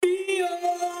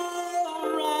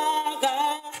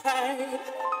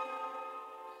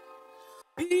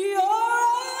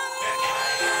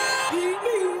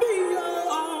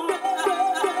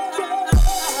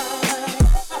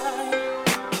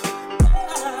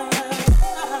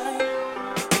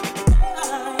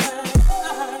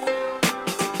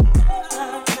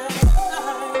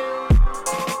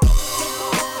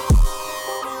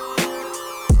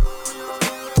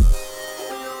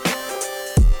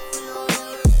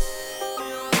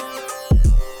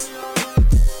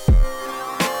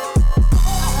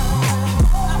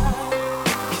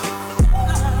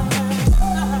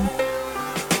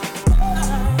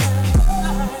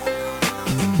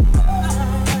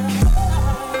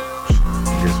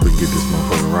get this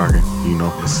motherfucker rocking, you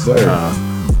know. Yes, sir.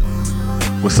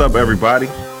 What's up, everybody?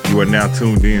 You are now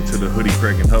tuned in to the Hoodie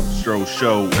Craig and Hubstro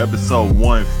Show, episode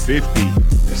 150.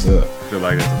 Yes, sir. I feel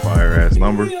like that's a fire-ass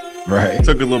number. Right. It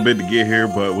took a little bit to get here,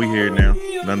 but we here now,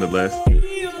 nonetheless.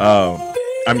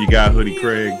 I'm your guy, Hoodie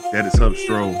Craig. That is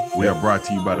Hubstro. We are brought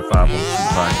to you by the 502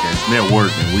 Podcast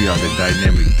Network, and we are the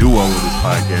dynamic duo of this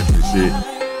podcast and shit.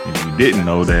 If you didn't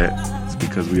know that, it's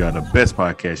because we are the best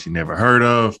podcast you never heard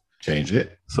of. Change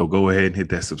it. So go ahead and hit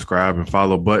that subscribe and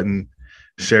follow button.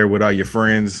 Share with all your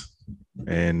friends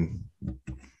and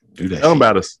Do that. tell them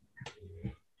about us.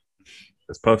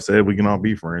 As Puff said, we can all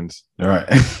be friends. All right.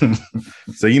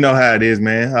 So you know how it is,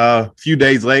 man. A few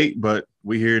days late, but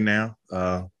we here now.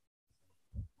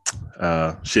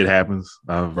 Shit happens.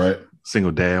 Right.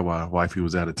 Single dad while wifey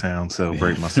was out of town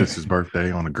celebrating my sister's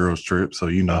birthday on a girls trip. So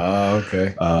you know,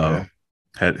 Okay.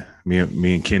 had me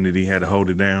and Kennedy had to hold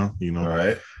it down. You know, All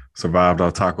right. survived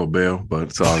our Taco Bell, but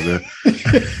it's all good.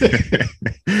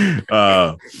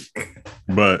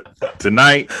 But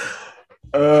tonight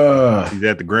he's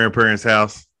at the grandparents'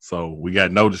 house, so we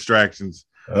got no distractions.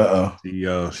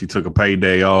 She took a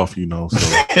payday off, you know,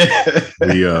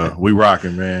 so we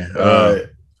rocking, man. Right.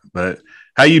 But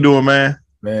how you doing, man?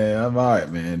 Man, I'm all right,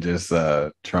 man. Just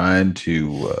trying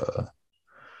to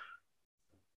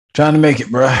make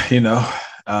it, bro. You know,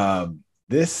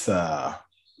 this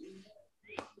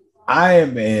I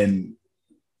am in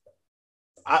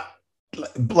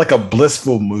like a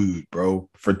blissful mood, bro,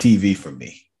 for TV for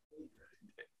me.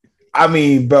 I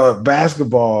mean, bro,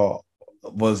 basketball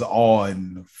was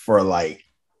on for like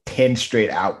 10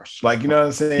 straight hours. Like, you know what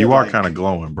I'm saying? You are like, kind of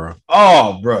glowing, bro.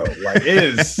 Oh, bro, like it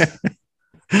is.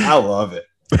 I love it.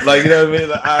 Like, you know what I mean?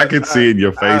 Like, I can see it in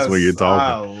your face when you're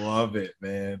talking. I love it,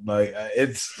 man. Like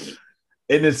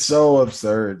it's so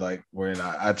absurd. Like when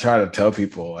I try to tell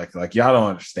people, like y'all don't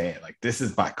understand. Like this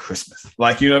is my Christmas.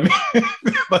 Like, you know what I mean?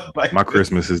 Like, my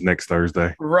Christmas is next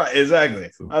Thursday. Right, exactly.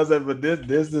 I was like, but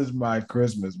this is my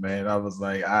Christmas, man. I was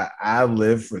like, I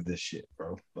live for this shit,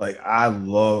 bro. Like I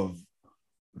love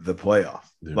the playoff.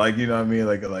 Yeah. Like, you know what I mean?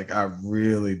 Like I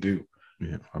really do.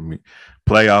 Yeah, I mean,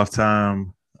 playoff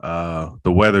time.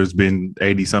 The weather's been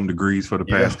 80-some degrees for the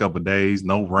past couple of days.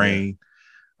 No rain.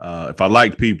 If I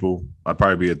liked people, I'd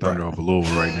probably be at Thunder over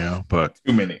Louisville right now. But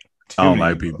Too many. I don't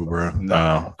like people, bro.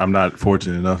 No. I'm not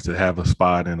fortunate enough to have a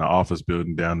spot in an office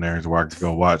building down there where I can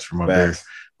go watch from up there.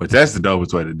 But that's the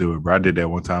dopest way to do it, bro. I did that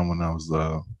one time when I was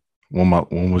when I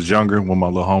was younger. One of my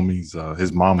little homies,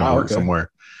 his mama worked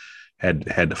somewhere. Had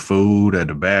the food, had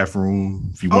the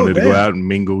bathroom. If you wanted to go out and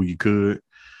mingle, you could.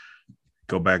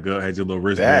 Go back up, had your little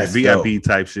wristband, VIP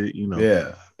type shit, you know.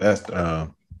 Yeah, that's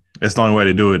the only way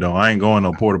to do it though. I ain't going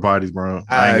no porta potties, bro.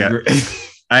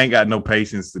 I ain't got no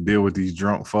patience to deal with these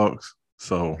drunk folks.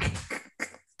 So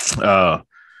the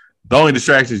only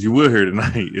distractions you will hear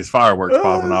tonight is fireworks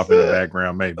popping off in the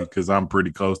background, maybe because I'm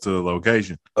pretty close to the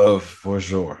location. Oh, for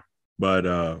sure. But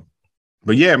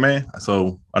yeah, man.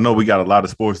 So I know we got a lot of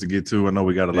sports to get to. I know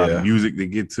we got a lot of music to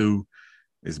get to.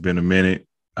 It's been a minute.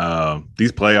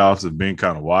 These playoffs have been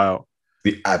kind of wild.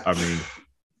 I mean,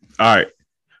 all right.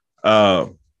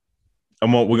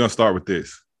 We're gonna start with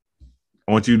this.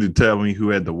 I want you to tell me who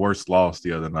had the worst loss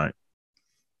the other night.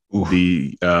 Ooh.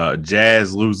 The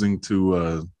Jazz losing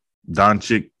to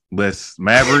Doncic-less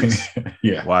Mavericks.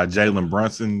 Yeah. While Jalen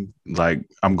Brunson, like,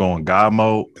 I'm going God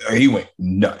mode. He went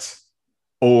nuts.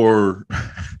 Or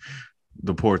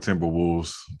the poor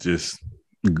Timberwolves just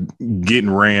getting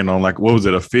ran on, like, what was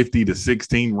it, a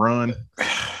 50-16 run?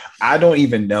 I don't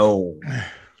even know.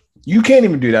 You can't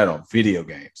even do that on video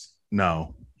games.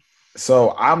 No.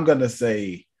 So I'm gonna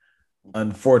say,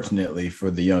 unfortunately for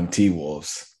the young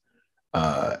T-Wolves,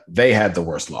 they had the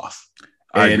worst loss.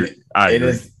 I agree. I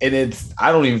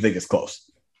don't even think it's close.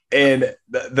 And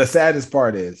the saddest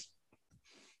part is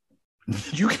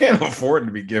you can't afford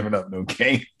to be giving up no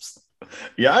games.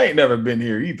 Yeah, I ain't never been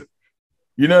here either.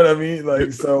 You know what I mean?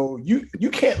 Like, so you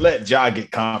can't let Ja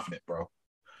get confident, bro.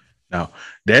 No,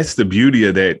 that's the beauty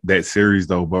of that series,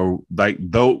 though, bro. Like,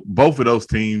 both of those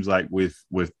teams, like with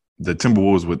the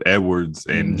Timberwolves with Edwards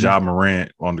and Ja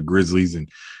Morant on the Grizzlies, and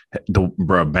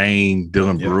Bane,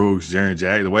 Dylan Brooks, Jaren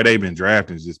Jackson, the way they've been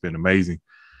drafting has just been amazing.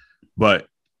 But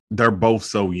they're both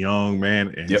so young,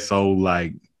 man, and so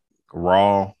like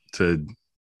raw to.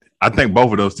 I think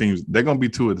both of those teams, they're going to be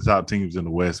two of the top teams in the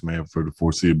West, man, for the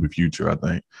foreseeable future, I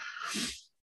think.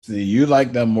 See, you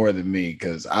like them more than me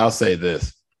because I'll say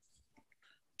this.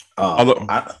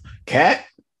 Cat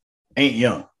ain't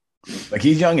young. Like,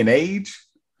 he's young in age,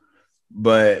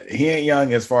 but he ain't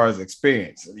young as far as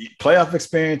experience. Playoff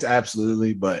experience,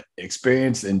 absolutely, but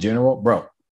experience in general, bro.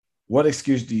 what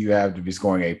excuse do you have to be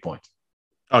scoring 8 points?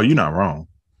 Oh, you're not wrong.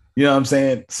 You know what I'm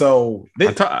saying? So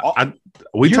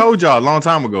we told y'all a long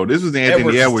time ago. This was the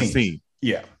Anthony Edwards team.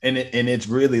 Yeah, and it's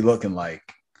really looking like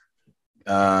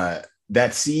that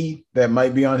C that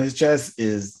might be on his chest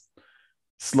is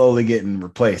slowly getting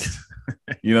replaced.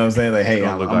 You know what I'm saying? Like, hey,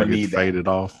 I'm gonna need that. Faded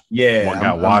off. Yeah,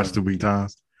 got washed too many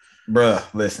times. Bruh,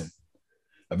 listen.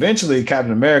 Eventually,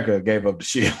 Captain America gave up the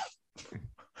shield.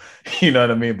 You know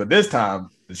what I mean? But this time,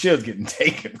 the shield's getting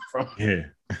taken from him. Yeah.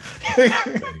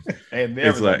 And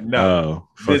it's like, no,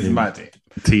 this is my team.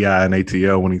 T.I. and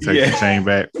ATL when he takes the chain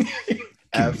back.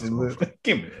 Absolutely.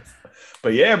 Give me this.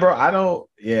 But yeah, bro,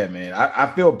 man.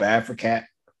 I feel bad for Cat.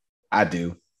 I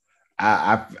do.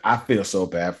 I feel so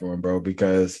bad for him, bro,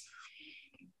 because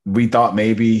we thought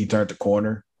maybe he turned the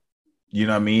corner. You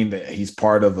know what I mean? That he's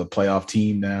part of a playoff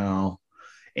team now,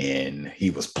 and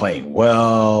he was playing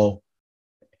well.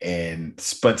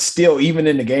 But still, even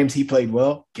in the games he played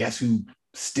well, guess who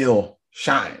still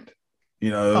shined? You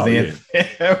know, it was Anthony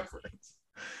Edwards.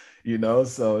 You know,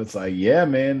 so it's like, yeah,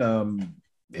 man,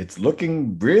 it's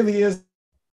looking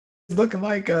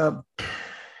like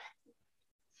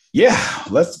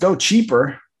let's go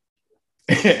cheaper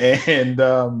and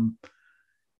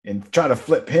try to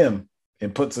flip him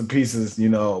and put some pieces, you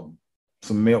know,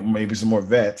 maybe some more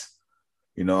vets,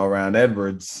 you know, around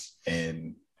Edwards,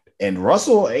 and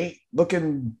Russell ain't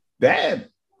looking bad.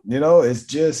 You know, it's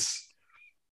just,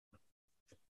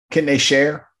 can they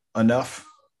share enough?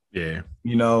 Yeah.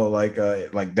 You know,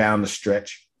 like down the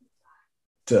stretch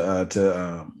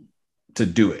to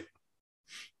do it.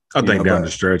 I think down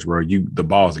the stretch, bro, the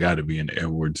ball's got to be in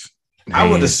Edwards' hands. I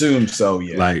would assume so,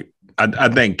 yeah. Like, I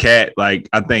think Cat, I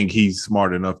think he's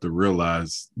smart enough to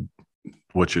realize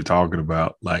what you're talking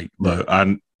about. Like, look,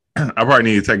 I probably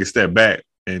need to take a step back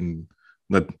and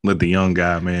let the young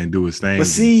guy, man, do his thing.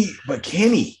 But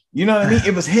Kenny, you know what I mean?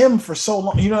 It was him for so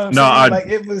long. You know what I'm saying?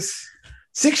 It was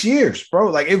 6 years, bro.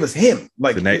 Like, it was him.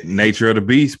 Like, the nature of the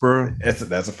beast, bro. That's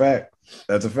a fact.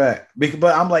 That's a fact.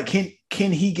 But I'm like,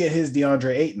 can he get his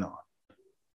DeAndre Ayton on?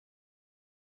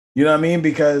 You know what I mean?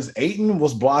 Because Ayton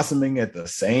was blossoming at the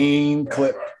same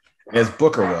clip as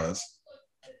Booker was.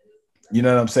 You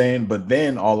know what I'm saying? But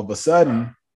then all of a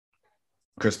sudden,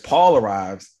 Chris Paul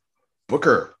arrives,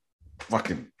 Booker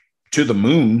fucking to the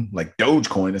moon, like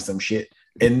Dogecoin or some shit.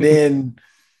 And then,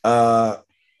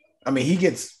 he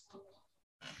gets,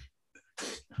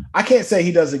 I can't say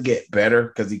he doesn't get better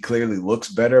because he clearly looks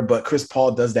better, but Chris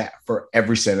Paul does that for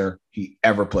every center he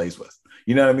ever plays with.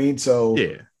 You know what I mean? So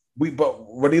yeah.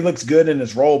 But he looks good in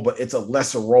his role, but it's a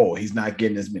lesser role. He's not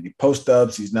getting as many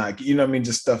post-ups. He's not, you know what I mean?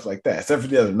 Just stuff like that. Except for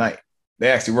the other night.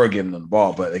 They actually were giving them the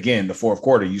ball. But again, the fourth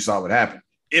quarter, you saw what happened.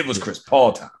 It was Chris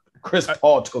Paul time. Chris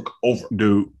Paul took over.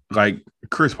 Dude, like,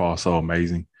 Chris Paul's so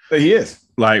amazing. He is.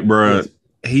 Like, bro,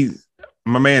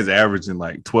 my man's averaging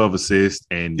like 12 assists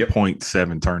and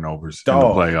 0.7 turnovers in the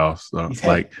playoffs. So,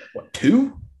 like, what,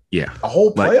 2? Yeah. A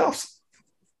whole playoffs?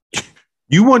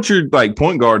 You want your, like,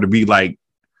 point guard to be like,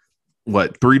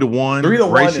 what, 3-to-1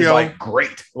 3-to-1 ratio? Is like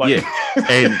great. Like,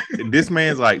 yeah. And this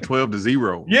man's like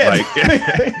 12-0. Yeah. Like,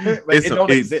 it don't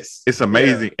exist. It's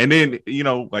amazing. Yeah. And then, you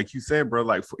know, like you said, bro,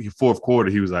 like fourth quarter,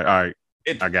 he was like, all right,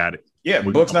 I got it. Yeah.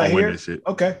 Book's not here.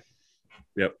 Okay.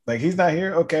 Yep. Like, he's not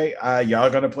here. Okay. Y'all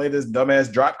gonna play this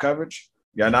dumbass drop coverage.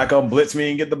 Y'all not gonna blitz me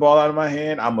and get the ball out of my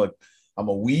hand. I'm a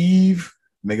weave,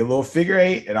 make a little figure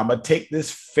 8, and I'm gonna take this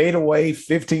fadeaway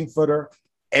 15-footer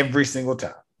every single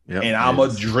time. Yep, and I'm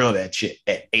going to drill that shit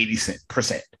at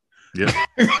 80%. Yeah.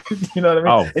 You know what I mean?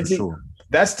 Oh, for sure.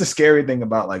 That's the scary thing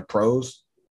about, like, pros.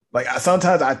 Like,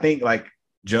 sometimes I think, like,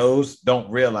 Joes don't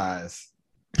realize,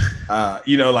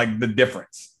 you know, like, the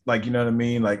difference. Like, you know what I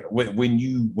mean? Like, when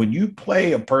you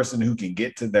play a person who can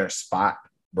get to their spot,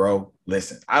 bro,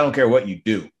 listen, I don't care what you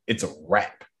do. It's a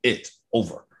wrap. It's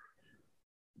over.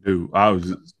 Dude,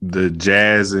 the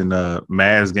Jazz and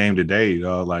Mavs game today,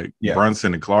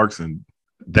 Brunson and Clarkson,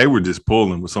 they were just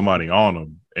pulling with somebody on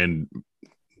them and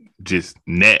just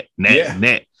net. Yeah.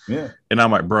 And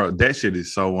I'm like, bro, that shit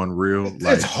is so unreal.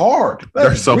 It's hard.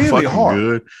 They're so really fucking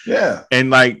good. Yeah. And,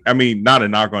 like, I mean, not a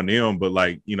knock on them, but,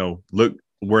 like, you know, look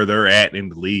where they're at in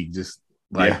the league. Just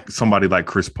like somebody like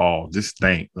Chris Paul. Just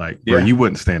think, like, bro, you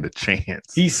wouldn't stand a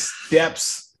chance. He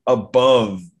steps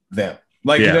above them.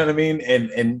 Like, you know what I mean?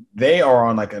 And they are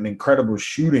on, like, an incredible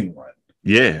shooting run.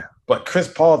 Yeah. But Chris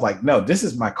Paul's like, no, this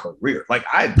is my career. Like,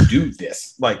 I do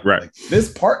this. Like, like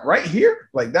this part right here,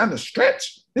 like down the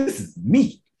stretch, this is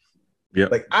me. Yeah.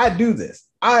 Like, I do this.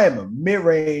 I am a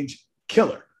mid-range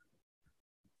killer.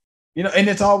 You know, and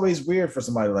it's always weird for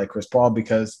somebody like Chris Paul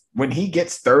because when he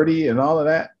gets 30 and all of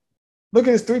that, look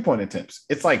at his 3-point attempts.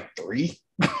 It's like 3.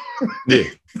 Yeah.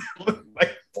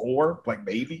 Like 4, like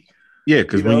maybe. Yeah,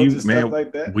 because when you man,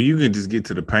 like that. when you can just get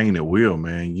to the paint at will,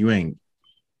 man, you ain't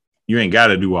got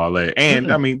to do all that.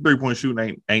 And I mean, 3-point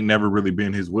shooting ain't never really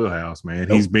been his wheelhouse, man.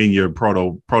 Nope. He's been your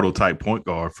prototype point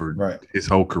guard for his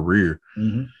whole career,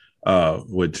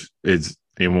 which is,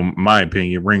 in my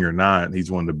opinion, ring or not,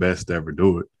 he's one of the best to ever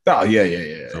do it. Oh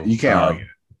yeah. So, you can't argue.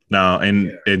 No,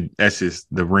 and that's just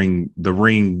the ring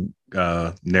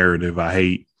narrative I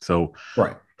hate. So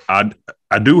I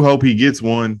do hope he gets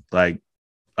one. Like,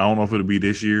 I don't know if it'll be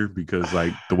this year because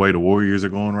like the way the Warriors are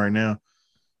going right now.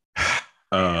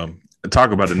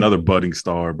 Talk about another budding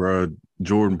star, bro.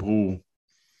 Jordan Poole.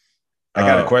 I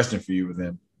got a question for you with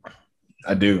him.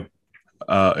 I do.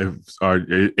 Are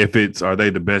they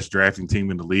the best drafting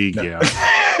team in the league? No. Yeah,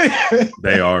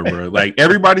 they are, bro. Like,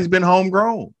 everybody's been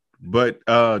homegrown, but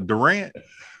Durant,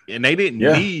 and they didn't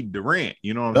need Durant.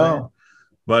 You know what I'm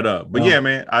saying? But yeah,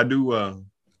 man, I do.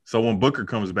 So when Booker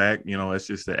comes back, it's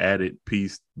just an added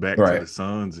piece back to the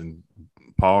Suns, and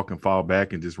Paul can fall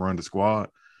back and just run the squad.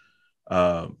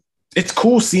 It's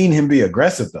cool seeing him be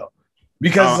aggressive though,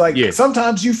 because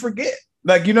sometimes you forget,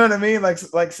 like, you know what I mean?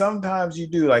 Like sometimes you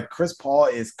do. Like, Chris Paul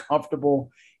is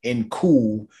comfortable and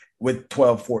cool with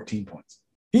 12, 14 points.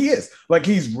 He is, like,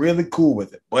 he's really cool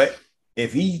with it. But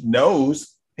if he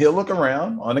knows, he'll look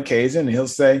around on occasion and he'll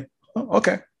say, oh,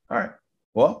 okay, all right,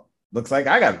 well, looks like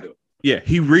I got to do it. Yeah,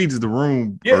 he reads the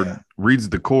room or reads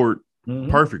the court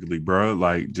perfectly, bro.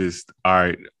 Like, just, all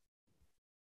right,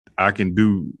 I can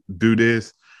do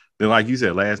this. Then, like you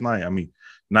said last night, I mean,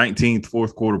 19th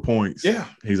fourth quarter points. Yeah,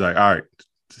 he's like, all right,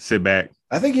 sit back.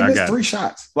 I think he missed 3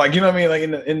 shots. Like, you know what I mean?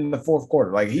 Like in the fourth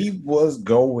quarter, like, he was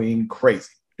going crazy.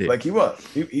 Yeah. Like, he was.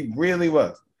 He really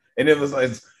was. And it was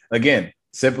like, again,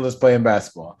 simple as playing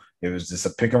basketball. It was just a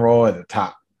pick and roll at the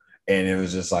top, and it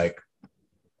was just like,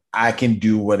 I can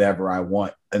do whatever I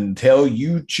want until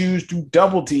you choose to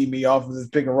double team me off of this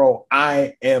pick and roll.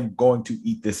 I am going to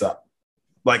eat this up,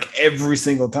 like, every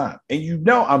single time. And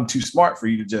I'm too smart for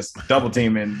you to just double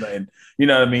team and you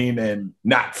know what I mean, and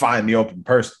not find the open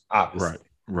person. Obviously.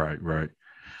 Right.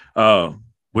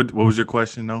 What was your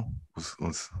question though?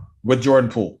 With Jordan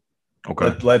Poole.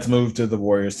 Okay. Let's move to the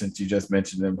Warriors, since you just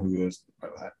mentioned them, who was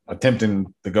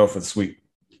attempting to go for the sweep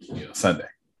Sunday.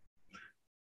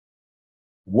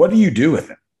 What do you do with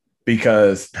him?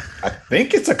 Because I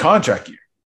think it's a contract year,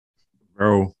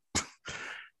 bro.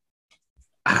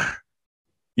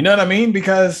 You know what I mean?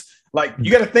 Because, like,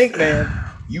 you got to think, man,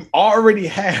 you already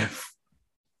have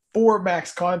 4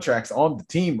 max contracts on the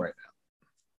team right now.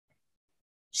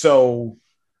 So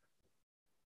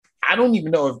I don't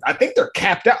even know I think they're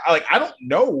capped out. Like, I don't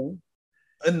know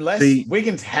unless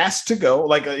Wiggins has to go.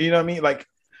 Like, you know what I mean? Like,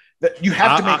 that you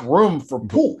have to make room for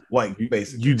Poole. Like,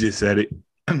 basically, you just said it.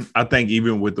 I think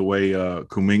even with the way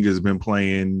Kuminga's been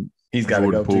playing, he's got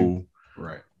to go Poole. Too.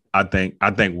 Right. I think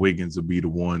Wiggins will be the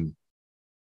one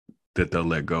that they'll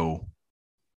let go.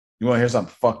 You want to hear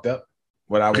something fucked up?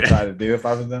 What I would try to do if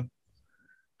I was them?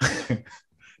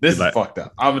 This is fucked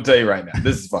up. I'm gonna tell you right now.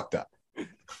 This is fucked up.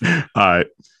 All right.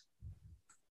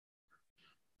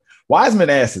 Wiseman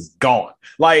ass is gone.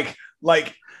 Like,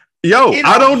 yo,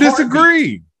 I don't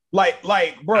disagree. Like,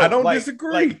 bro, I don't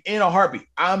disagree. Like, in a heartbeat,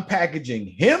 I'm packaging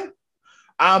him.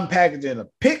 I'm packaging a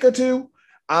pick or two.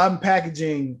 I'm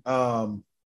packaging probably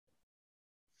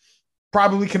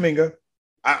Kuminga.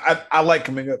 I like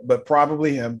Kuminga, but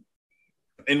probably him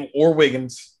or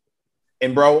Wiggins.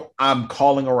 And, bro, I'm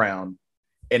calling around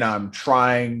and I'm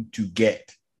trying to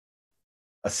get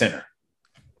a center.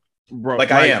 Bro,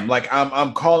 like, I am. Like,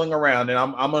 I'm calling around and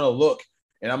I'm gonna look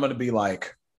and I'm gonna be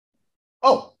like,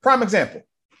 oh, prime example.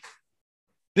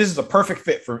 This is a perfect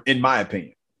fit in my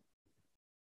opinion.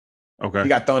 Okay. He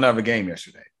got thrown out of a game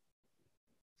yesterday.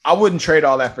 I wouldn't trade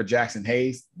all that for Jackson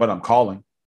Hayes, but I'm calling.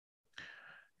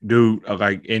 Dude,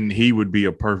 like, and he would be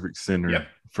a perfect center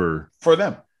for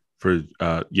them. For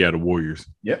the Warriors.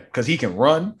 Yep, because he can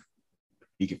run,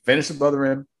 he can finish above the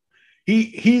rim.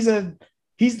 He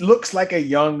looks like a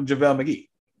young JaVale McGee.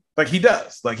 Like, he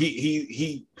does. Like,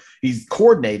 he's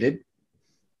coordinated.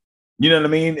 You know what I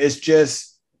mean? It's just,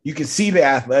 you can see the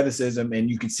athleticism and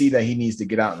you can see that he needs to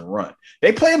get out and run.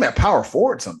 They play him at power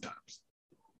forward sometimes.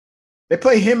 They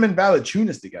play him and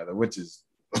Valanciunas together, which is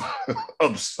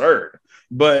absurd.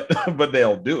 But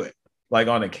they'll do it, like,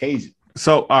 on occasion.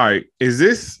 So, all right, is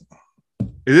this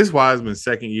Wiseman's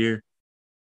second year,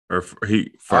 or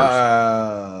he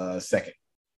first? Second.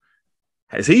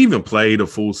 Has he even played a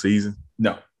full season?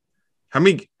 No. How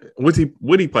many? Would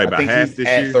he play about half this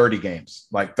year? 30 games,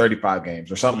 like 35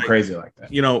 games, or something crazy like that.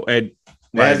 It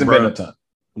hasn't been a ton.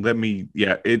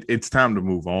 It's time to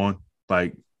move on.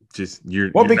 Like, just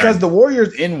you're because the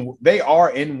Warriors they are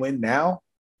in win now.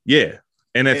 Yeah,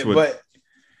 and that's but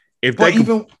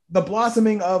even the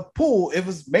blossoming of Poole, it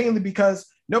was mainly because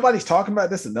nobody's talking about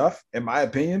this enough, in my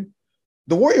opinion.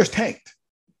 The Warriors tanked.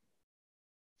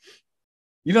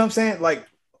 You know what I'm saying? Like,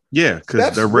 yeah,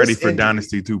 because they're ready for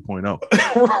Dynasty 2.0.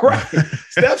 Right.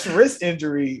 Steph's wrist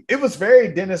injury, it was very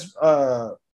David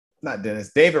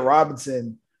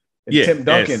Robinson and Tim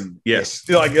Duncan. Yes.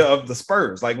 Like of the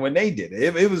Spurs, like when they did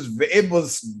it. It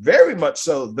was very much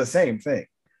so the same thing.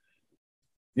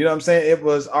 You know what I'm saying? It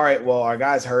was, all right, well, our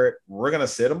guy's hurt. We're going to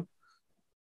sit him.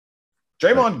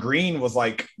 Draymond Green was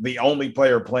like the only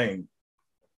player playing,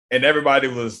 and everybody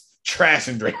was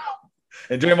trashing Draymond.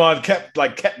 And Draymond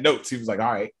kept notes. He was like,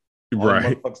 all right.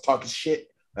 Motherfuckers talking shit.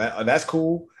 That's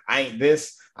cool. I ain't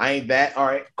this. I ain't that. All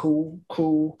right, cool.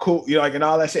 You know, like, and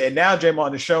all that shit. And now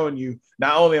Draymond is showing you,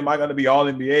 not only am I going to be all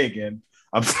NBA again,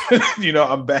 I'm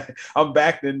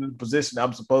back in the position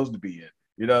I'm supposed to be in.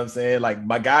 You know what I'm saying? Like,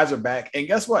 my guys are back. And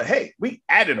guess what? Hey, we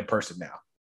added a person now.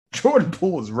 Jordan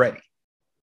Poole is ready.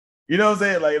 You know what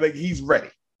I'm saying? Like he's ready.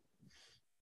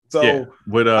 So yeah.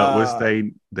 What's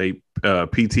they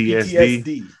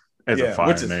PTSD? That's a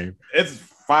fire name. It's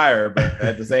fire, but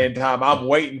at the same time, I'm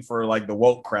waiting for like the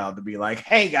woke crowd to be like,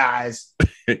 "Hey guys,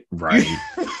 right?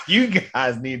 you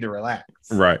guys need to relax."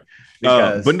 Right.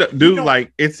 But no, dude,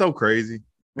 like, it's so crazy,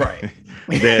 right?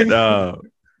 that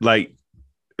like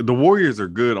the Warriors are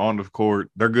good on the court.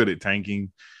 They're good at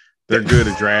tanking. They're good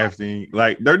at drafting.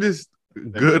 Like, they're just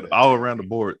good all around the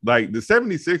board. Like, the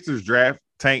 76ers draft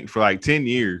tanked for like 10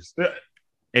 years.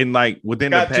 And like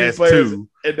within the past 2,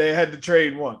 and they had to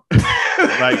trade one.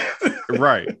 Like,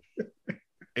 right.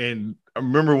 And I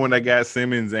remember when they got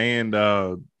Simmons and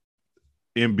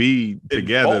Embiid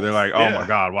together, they're like, oh my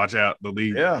God, watch out, the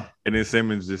league. Yeah. And then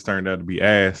Simmons just turned out to be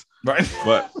ass. Right.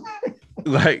 But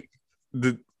like,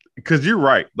 because you're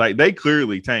right. Like, they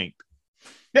clearly tanked.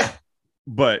 Yeah.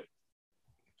 But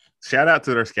shout out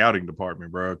to their scouting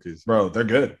department, bro. Because, bro, they're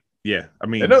good. Yeah. I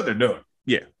mean, they know what they're doing.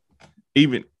 Yeah.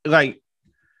 Even like,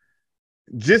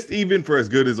 just even for as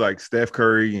good as like Steph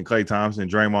Curry and Klay Thompson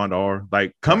and Draymond are,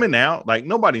 like, coming out, like,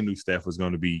 nobody knew Steph was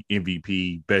going to be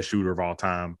MVP, best shooter of all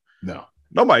time. No.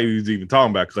 Nobody was even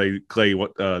talking about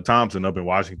Klay Thompson up in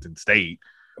Washington State.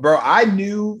 Bro, I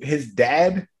knew his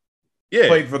dad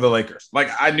played for the Lakers. Like,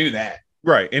 I knew that.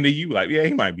 Right. And then you like, yeah,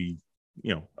 he might be,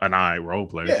 an role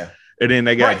player. Yeah. And then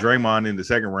they got Draymond in the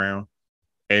second round.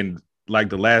 And like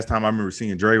the last time I remember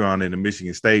seeing Draymond in the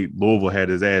Michigan State, Louisville had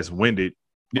his ass winded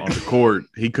on the court.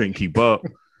 He couldn't keep up.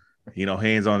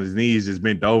 Hands on his knees, just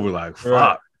bent over like,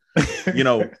 fuck.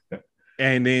 Right.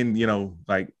 And then,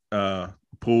 like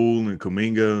Poole and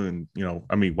Kuminga and,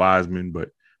 Wiseman. But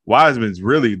Wiseman's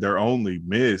really their only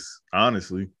miss,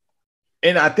 honestly.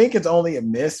 And I think it's only a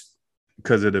miss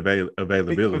because of the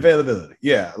availability. Availability.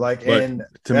 Yeah. Like, but and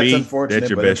to that's me, unfortunate, that's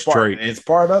your best trait. It's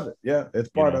part of it. Yeah. It's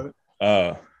part of it.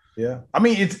 Yeah. I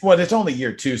mean, it's only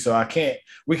year 2, so I can't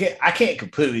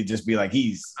completely just be like,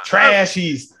 he's trash.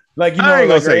 He's like, I ain't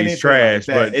gonna say he's trash,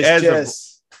 like, but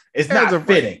it's not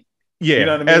fitting. Yeah. You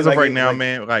know what I mean? As of right now,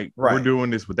 man, like, we're doing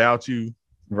this without you.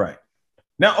 Right.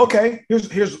 Now, okay, here's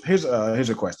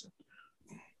a question.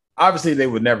 Obviously, they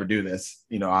would never do this,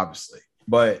 obviously,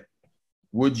 but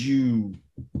would you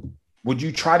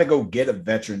try to go get a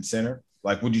veteran center?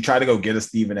 Like, would you try to go get a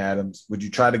Steven Adams? Would you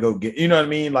try to go get, you know what I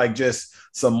mean? Like, just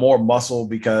some more muscle,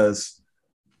 because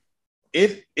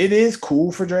it is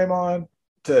cool for Draymond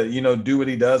to, do what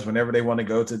he does whenever they want to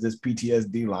go to this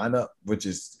PTSD lineup, which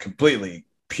is completely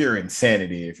pure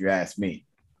insanity, if you ask me.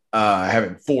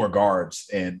 Having 4 guards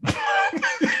and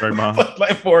Draymond.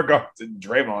 like 4 guards and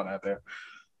Draymond out there.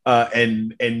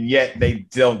 And yet they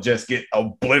don't just get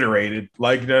obliterated.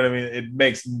 Like, you know what I mean? It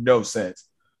makes no sense.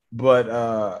 But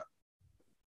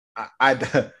I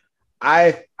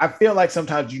feel like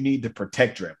sometimes you need to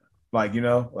protect Draymond. Like,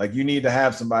 like you need to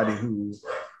have somebody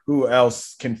who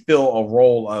else can fill a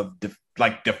role of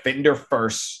defender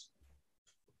first,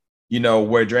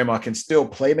 where Draymond can still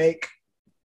play make.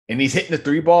 And he's hitting the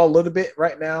 3 ball a little bit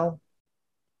right now.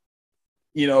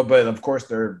 But of course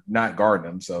they're not guarding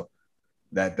him. So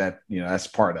that that's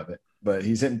part of it. But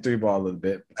he's hitting 3 ball a little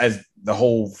bit, as the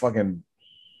whole fucking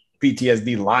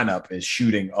PTSD lineup is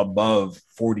shooting above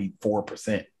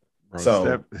 44%. Bro,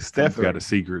 so Steph got a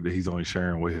secret that he's only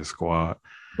sharing with his squad.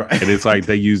 Right. And it's like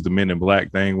they use the Men in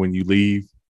Black thing when you leave.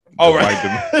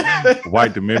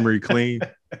 Wipe the memory clean.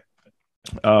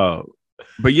 But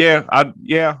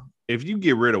yeah, if you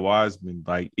get rid of Wiseman,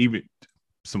 like, even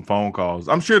some phone calls,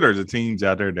 I'm sure there's teams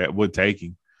out there that would take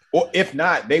him. Or if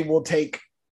not, they will take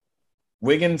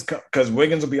Wiggins, because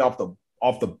Wiggins will be off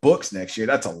off the books next year.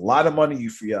 That's a lot of money you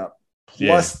free up,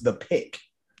 plus the pick.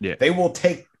 Yeah. They will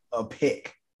take a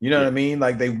pick. You know what I mean?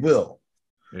 Like they will.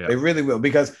 Yeah. They really will.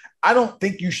 Because I don't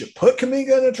think you should put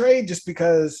Kuminga in a trade just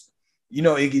because,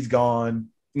 Iggy's gone.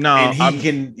 No,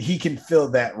 and he can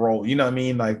fill that role. You know what I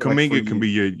mean? Like Kuminga can be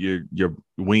your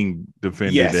wing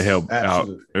defender to help out.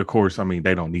 Of course, I mean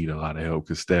they don't need a lot of help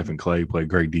because Steph and Clay play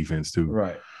great defense too,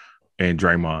 right? And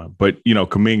Draymond, but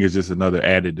Kuminga is just another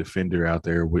added defender out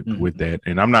there with that.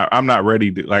 And I'm not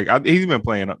ready to he's been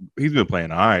playing all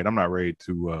right. I'm not ready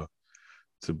to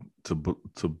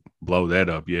blow that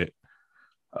up yet.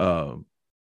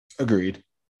 Agreed,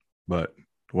 but.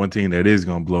 One team that is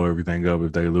going to blow everything up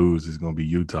if they lose is going to be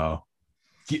Utah.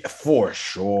 Yeah, for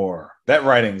sure. That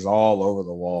writing's all over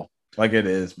the wall. Like it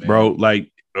is, man. Bro,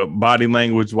 like body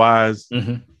language wise,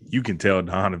 you can tell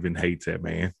Donovan hates that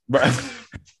man. Right.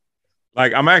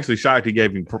 Like I'm actually shocked he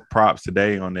gave him props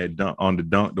today on that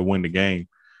dunk to win the game.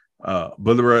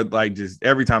 But like just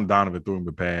every time Donovan threw him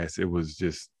a pass, it was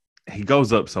just he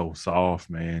goes up so soft,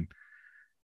 man.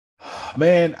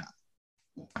 Man,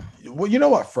 well, you know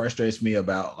what frustrates me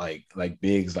about like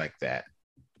bigs like that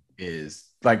is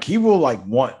like he will like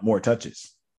want more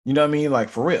touches. You know what I mean? Like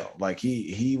for real. Like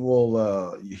he will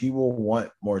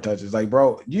want more touches. Like,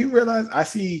 bro, do you realize I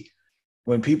see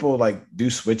when people like do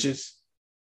switches,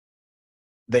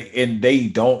 they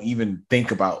don't even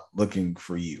think about looking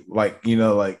for you. Like,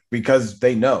 like because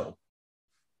they know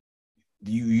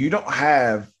you don't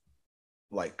have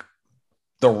like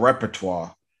the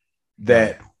repertoire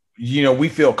that we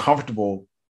feel comfortable,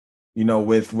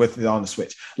 with it on the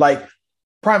switch. Like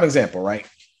prime example, right?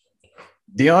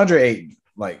 DeAndre Ayton,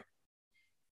 like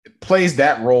plays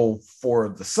that role for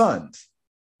the Suns,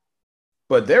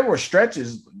 but there were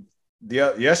stretches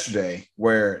yesterday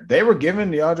where they were giving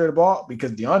DeAndre the ball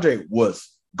because DeAndre was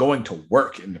going to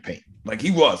work in the paint. Like he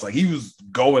was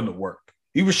going to work.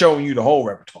 He was showing you the whole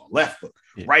repertoire: left hook,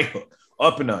 right hook,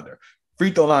 up and under, free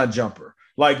throw line jumper.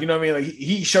 Like, you know what I mean? Like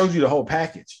he showed you the whole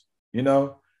package, and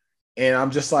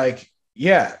I'm just like,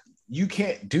 yeah, you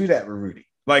can't do that with Rudy.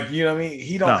 Like, you know what I mean?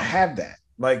 He don't have that.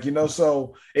 Like,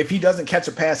 so if he doesn't catch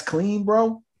a pass clean,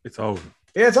 bro, it's over.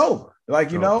 Yeah, it's over.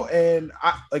 Like, and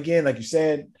again, like you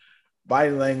said,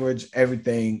 body language,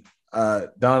 everything.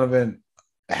 Donovan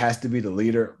has to be the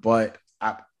leader, but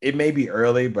it may be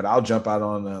early, but I'll jump out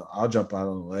on the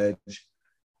ledge.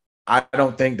 I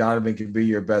don't think Donovan can be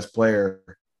your best player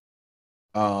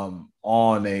on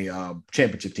a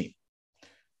championship team.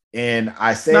 And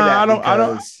I say that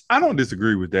I don't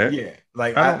disagree with that. Yeah.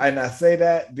 Like I say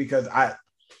that because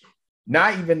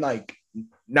not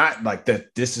like that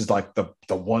this is like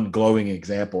the one glowing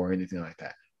example or anything like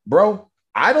that. Bro,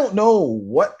 I don't know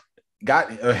what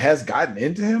has gotten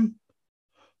into him,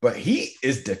 but he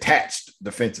is detached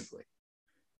defensively.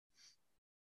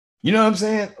 You know what I'm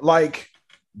saying? Like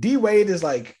D Wade is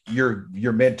like your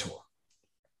mentor.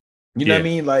 You know what I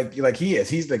mean? Like he is.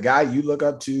 He's the guy you look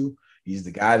up to. He's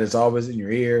the guy that's always in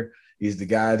your ear. He's the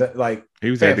guy that like he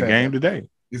was at the game today.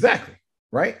 Exactly.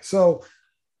 Right. So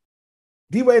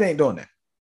D Wade ain't doing that.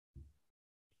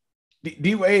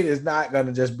 D Wade is not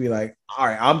gonna just be like, all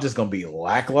right, I'm just gonna be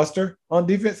lackluster on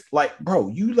defense. Like, bro,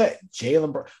 you let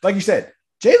like you said,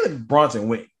 Jalen Brunson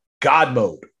went God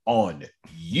mode on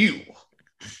you.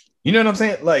 You know what I'm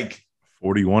saying? Like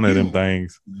 41 of them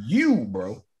things. You,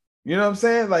 bro. You know what I'm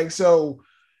saying? Like, so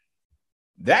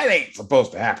that ain't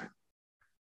supposed to happen.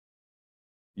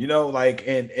 Like,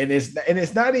 and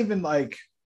it's not even like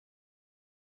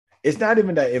it's not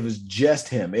even that it was just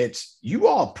him. It's you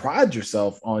all pride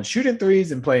yourself on shooting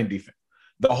threes and playing defense.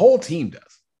 The whole team does.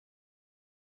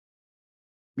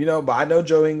 But I know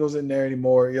Joe Ingles in there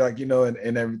anymore. You're like,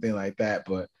 and everything like that.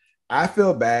 But I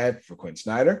feel bad for Quinn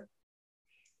Snyder.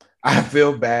 I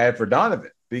feel bad for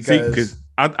Donovan because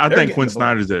I think Quinn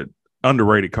Snyder's an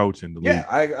underrated coach in the league. Yeah,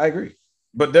 I agree.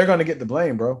 But they're going to get the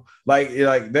blame, bro. Like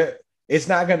it's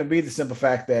not going to be the simple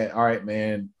fact that, all right,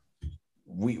 man,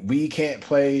 we can't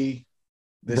play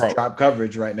this drop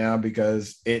coverage right now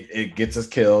because it gets us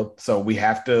killed. So we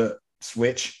have to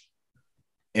switch.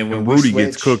 And when Rudy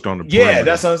gets cooked on the perimeter.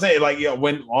 That's what I'm saying. Like,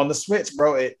 when on the switch,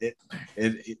 bro,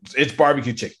 it's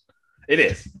barbecue chicken. It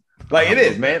is. Like, it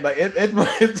is, man. Like,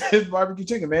 it's barbecue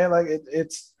chicken, man. Like,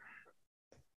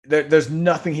 there's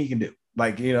nothing he can do.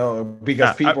 Like,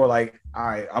 because people are like, all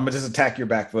right, I'm gonna just attack your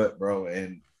back foot, bro.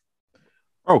 And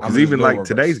because even like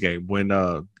today's game when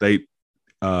the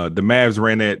Mavs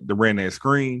ran that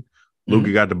screen,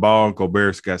 Luka got the ball,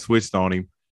 Gobert got switched on him.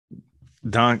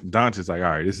 Doncic's like,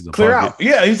 all right, this is a clear out.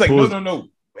 Yeah, he's like, no,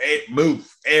 hey,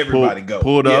 move, everybody go.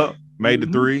 Pulled up, made the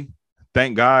three,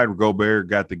 thank God Gobert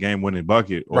got the game-winning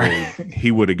bucket, or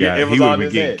he would have got he would have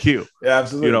been getting killed. Yeah,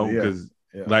 absolutely. Because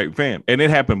like, fam, and it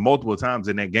happened multiple times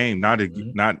in that game, not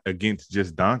against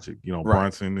just Doncic,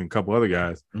 Brunson and a couple other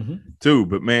guys too.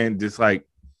 But man, just like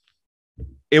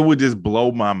it would just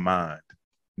blow my mind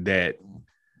that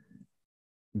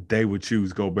they would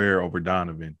choose Gobert over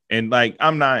Donovan. And like,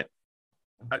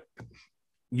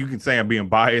 you can say I'm being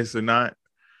biased or not,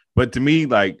 but to me,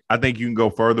 like, I think you can go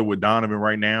further with Donovan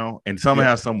right now. And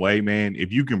somehow, some way, man,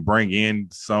 if you can bring in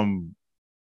some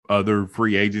other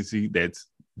free agency that's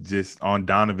just on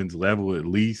Donovan's level at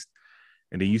least,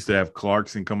 and then you still have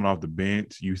Clarkson coming off the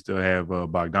bench, you still have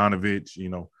Bogdanovich,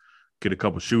 get a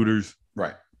couple shooters.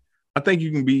 Right. I think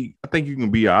you can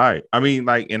be all right. I mean,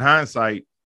 like, in hindsight,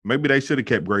 maybe they should have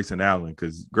kept Grayson Allen,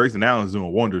 because Grayson Allen's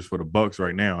doing wonders for the Bucks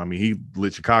right now. I mean, he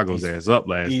lit Chicago's ass up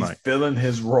last night. He's filling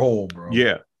his role, bro.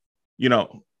 Yeah.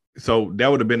 So that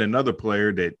would have been another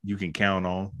player that you can count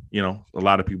on. A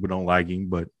lot of people don't like him,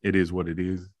 but it is what it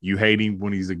is. You hate him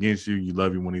when he's against you. You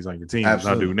love him when he's on your team.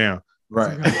 Absolutely. As I do now.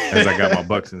 Right. As I got my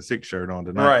Bucks and 6 shirt on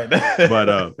tonight. Right.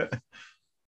 But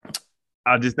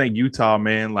I just think Utah,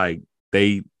 man, like,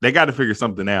 they got to figure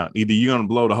something out. Either you're going to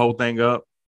blow the whole thing up,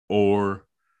 and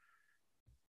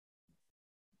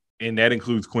that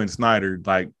includes Quinn Snyder.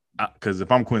 Like, because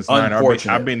if I'm Quinn Snyder,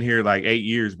 I've been here like 8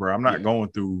 years, bro. I'm not going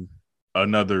through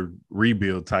another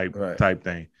rebuild type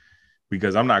thing,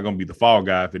 because I'm not going to be the fall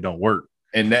guy if it don't work.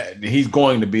 And that he's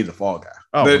going to be the fall guy.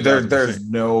 Oh, there's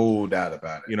no doubt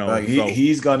about it.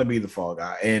 He's going to be the fall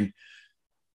guy. And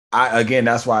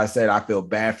that's why I said I feel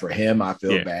bad for him. I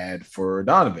feel bad for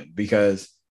Donovan, because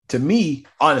to me,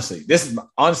 honestly, this is my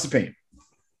honest opinion.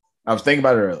 I was thinking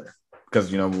about it earlier because,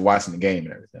 we're watching the game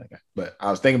and everything like that. But I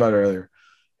was thinking about it earlier,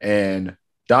 and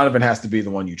Donovan has to be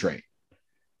the one you trade,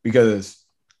 because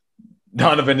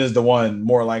Donovan is the one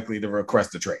more likely to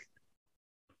request a trade.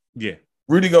 Yeah.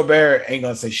 Rudy Gobert ain't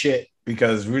going to say shit,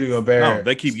 because Rudy Gobert.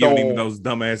 They keep giving him those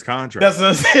dumbass contracts. That's what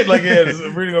I'm saying. Like,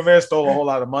 Rudy Gobert stole a whole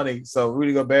lot of money. So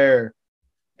Rudy Gobert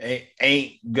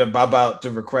ain't about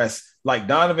to request. Like,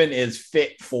 Donovan is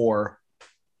fit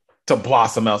to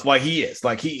blossom else. Like, he is.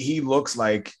 Like, he looks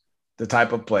like the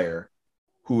type of player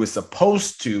who is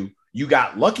supposed to. You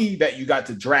got lucky that you got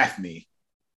to draft me.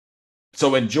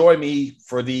 So enjoy me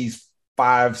for these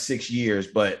 5-6 years,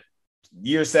 but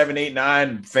year 7, 8,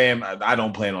 9, fam, I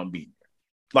don't plan on beating.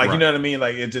 Like, right. You know what I mean?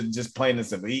 Like, it's just plain and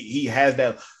simple. He has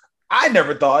that. I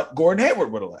never thought Gordon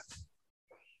Hayward would have left.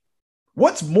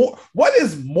 What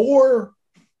is more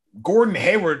Gordon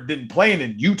Hayward than playing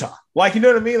in Utah? Like, you know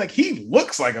what I mean? Like, he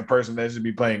looks like a person that should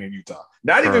be playing in Utah.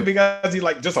 Not even because he's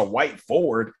like just a white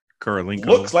forward. Kurolenko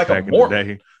looks like a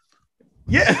Mormon.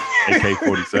 Yeah.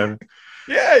 AK-47.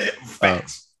 Yeah.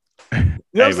 Facts. You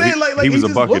know what I'm saying? Like, he was a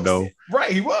bucket, though.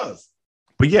 Right, he was.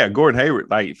 But yeah, Gordon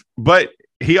Hayward, but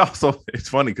he also, it's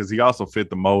funny because he also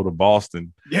fit the mold of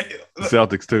Boston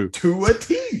Celtics too. To a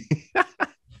T.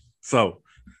 So,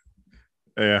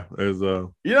 yeah, there's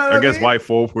I guess white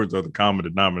forwards are the common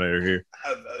denominator here.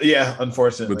 Yeah,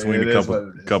 unfortunately. Between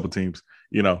a couple teams.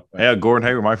 Yeah, Gordon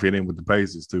Hayward might fit in with the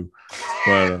Pacers too.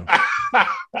 But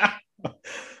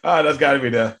that's gotta be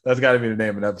the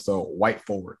name of the episode. White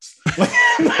forwards.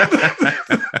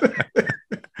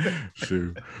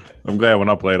 Shoot. I'm glad when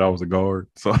I played I was a guard,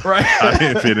 so right. I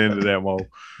didn't fit into that mold.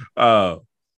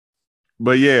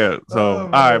 But yeah, so all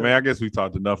right, man. I guess we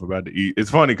talked enough about the East. It's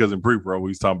funny because in pre-pro we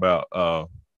was talking about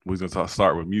we was gonna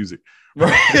start with music,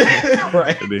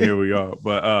 right? And then here we are.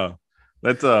 But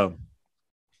let's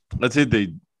hit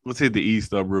the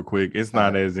East up real quick. It's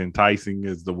not as enticing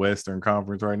as the Western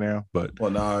Conference right now, but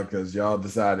because y'all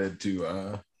decided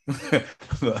to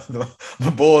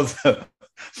the Bulls.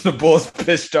 The Bulls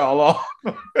pissed y'all off.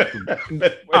 All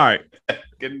right.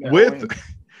 With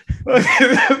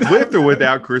or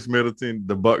without Chris Middleton,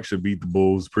 the Bucks should beat the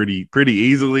Bulls pretty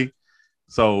easily.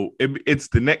 So it's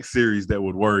the next series that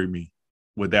would worry me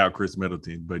without Chris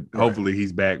Middleton. But hopefully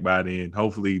he's back by then.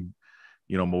 Hopefully,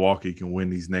 Milwaukee can win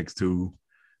these next two.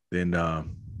 Then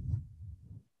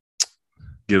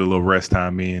get a little rest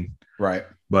time in. Right.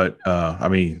 But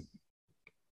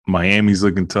Miami's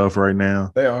looking tough right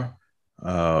now. They are.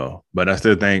 But I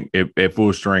still think at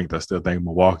full strength, I still think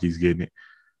Milwaukee's getting it.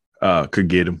 Could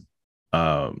get him.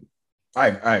 I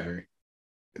agree.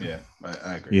 Yeah,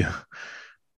 I agree. Yeah,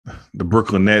 the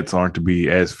Brooklyn Nets aren't to be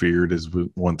as feared as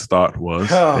once thought was.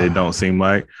 They don't seem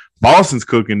like. Boston's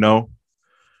cooking though.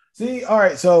 See, all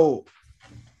right. So,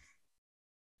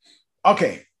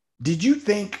 okay, did you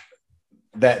think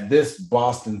that this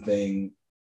Boston thing?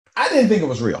 I didn't think it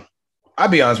was real. I'll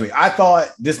be honest with you. I thought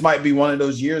this might be one of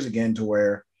those years again to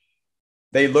where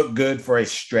they look good for a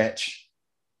stretch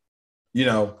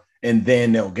and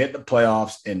then they'll get the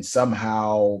playoffs and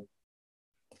somehow,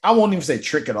 I won't even say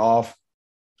trick it off,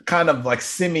 kind of like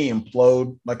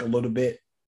semi-implode like a little bit.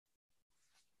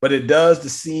 But it does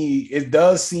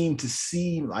seem to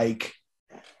seem like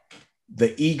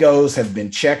the egos have been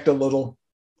checked a little.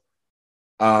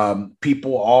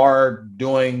 People are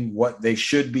doing what they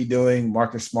should be doing.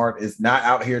 Marcus Smart is not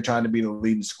out here trying to be the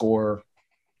leading scorer.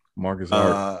 Marcus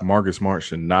Smart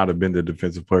should not have been the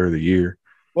defensive player of the year.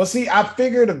 Well, see, I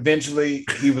figured eventually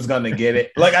he was going to get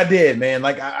it. Like I did, man.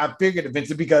 Like I figured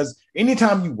eventually, because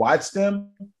anytime you watch them,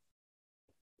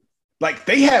 like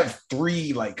they have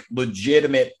 3 like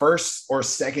legitimate first or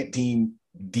second team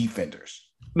defenders.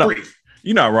 No, 3.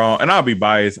 You're not wrong. And I'll be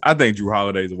biased. I think Drew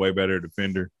Holiday is a way better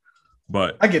defender,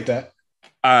 but I get that.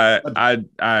 I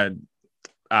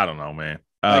don't know, man.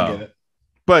 I get it.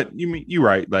 But you're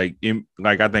right. Like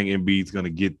I think Embiid's going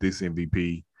to get this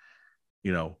MVP,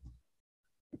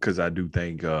 because I do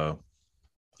think.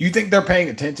 You think they're paying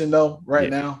attention though right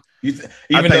now? Even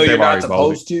though you're not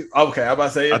supposed to? Okay, I'm about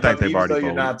to say. I think they've already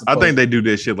voted. I think they do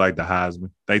this shit like the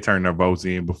Heisman. They turn their votes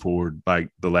in before like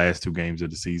the last 2 games of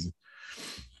the season.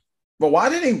 But why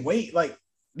did they wait? Like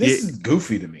this is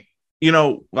goofy to me.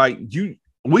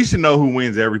 We should know who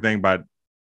wins everything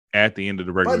at the end of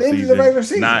the regular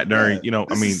season. Not during.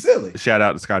 Silly. Shout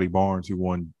out to Scotty Barnes who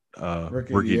won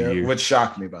Rookie of the Year, which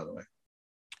shocked me, by the way.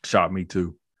 Shocked me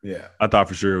too. Yeah, I thought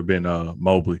for sure it would have been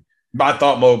Mobley. I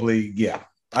thought Mobley. Yeah,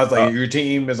 I was like, your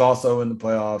team is also in the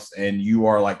playoffs, and you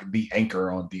are like the anchor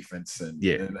on defense,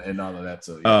 and all of that.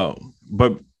 So,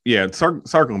 but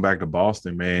circling back to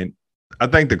Boston, man, I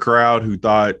think the crowd who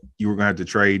thought you were going to have to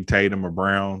trade Tatum or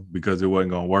Brown because it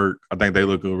wasn't going to work, I think they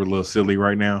look a little silly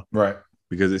right now, right?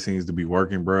 Because it seems to be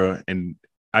working, bro. And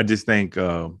I just think,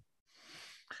 at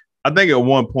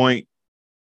one point,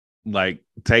 like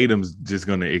Tatum's just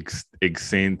going to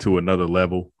extend to another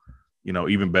level.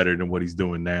 Even better than what he's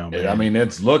doing now, man. I mean,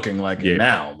 it's looking like it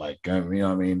now. Like,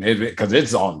 because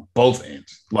it's on both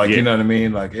ends. Like, you know what I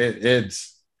mean? Like,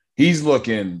 he's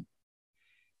looking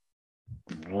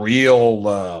real.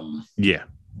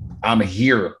 I'm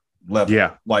here level.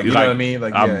 Yeah, like you know what I mean?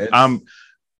 Like,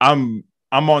 I'm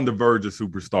on the verge of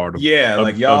superstardom. Yeah,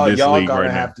 like y'all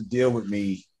gotta have to deal with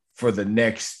me for the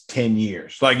next 10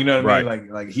 years. Like, you know what I mean?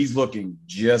 Like he's looking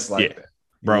just like that,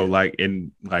 bro.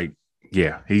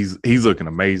 Yeah. He's looking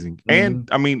amazing. Mm-hmm. And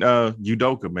I mean,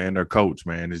 Udoka, man, their coach,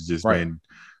 man, has just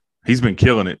he's been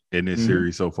killing it in this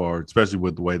series so far, especially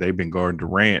with the way they've been guarding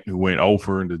Durant, who went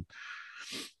over into.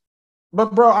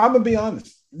 But bro, I'm gonna be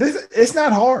honest. It's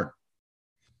not hard,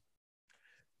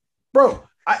 bro.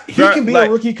 He can be a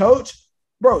rookie coach,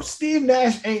 bro. Steve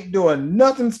Nash ain't doing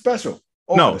nothing special.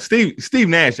 No, Steve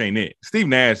Nash ain't it. Steve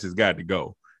Nash has got to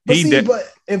go. But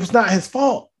but it was not his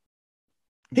fault.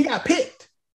 He got picked.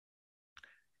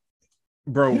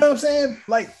 Bro, you know what I'm saying?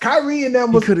 Like Kyrie and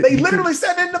them they literally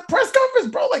said in the press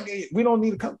conference, bro, like, hey, we don't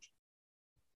need a coach.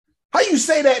 How you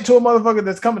say that to a motherfucker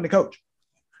that's coming to coach?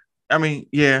 I mean,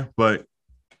 yeah, but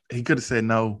he could have said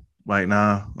no. Like,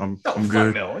 nah, I'm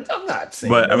good. No, I'm not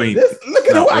saying. But no. I mean, look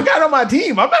at who I got on my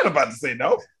team. I'm not about to say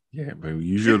no. Yeah, baby,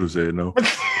 you should have said no.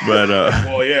 But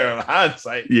well, yeah,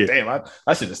 hindsight. Yeah. Damn,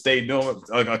 I should have stayed doing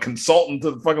like a consultant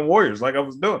to the fucking Warriors, like I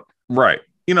was doing. Right.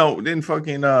 Then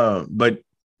fucking but.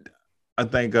 I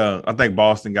think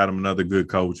Boston got him another good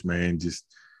coach, man. Just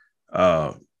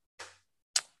I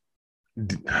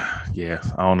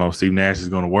don't know. Steve Nash is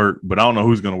going to work, but I don't know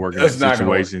who's going to work in that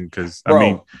situation because I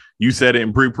mean, you said it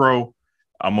in pre-pro.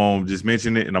 I'm gonna just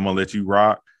mention it, and I'm gonna let you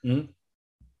rock. Mm-hmm.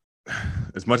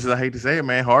 As much as I hate to say it,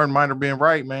 man, Harden being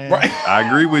right, man. Right. I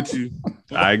agree with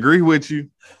you.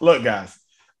 Look, guys,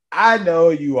 I know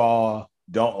you all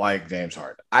don't like James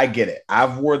Harden. I get it.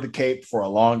 I've wore the cape for a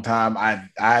long time. I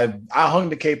hung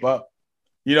the cape up,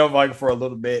 like for a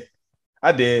little bit.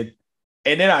 I did.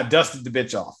 And then I dusted the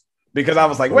bitch off because I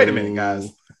was like, wait a minute,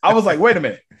 guys. I was like, wait a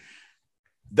minute.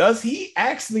 Does he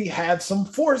actually have some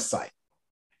foresight?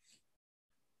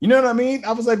 You know what I mean?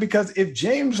 I was like, because if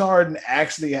James Harden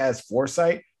actually has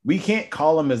foresight, we can't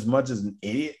call him as much as an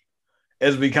idiot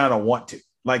as we kind of want to.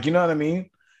 Like, you know what I mean?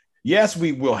 Yes,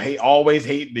 we will always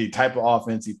hate the type of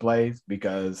offense he plays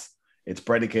because it's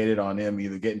predicated on him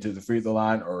either getting to the free throw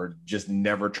line or just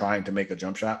never trying to make a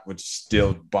jump shot, which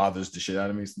still bothers the shit out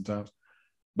of me sometimes.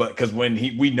 But because when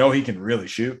we know he can really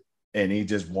shoot and he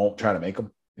just won't try to make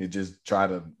them, he just try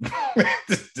to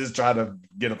just try to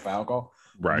get a foul call.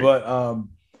 Right.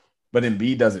 But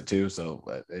Embiid does it too, so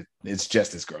it's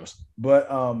just as gross. But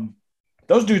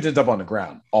those dudes end up on the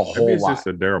ground a whole lot. It's just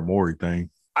a Daryl Morey thing.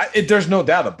 There's no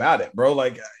doubt about it, bro.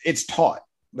 Like, it's taught.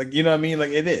 Like, you know what I mean?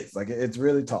 Like, it is. Like, it's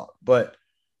really taught. But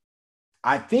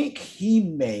I think he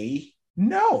may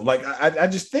know. Like, I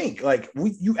just think like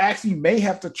you actually may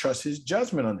have to trust his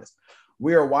judgment on this.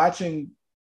 We are watching,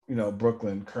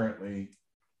 Brooklyn currently,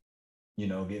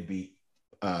 get beat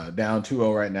down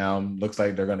 2-0 right now. Looks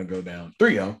like they're going to go down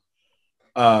 3-0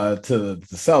 to the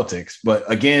Celtics. But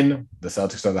again, the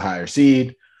Celtics are the higher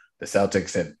seed. The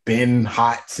Celtics have been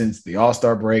hot since the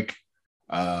All-Star break.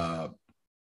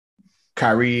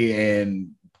 Kyrie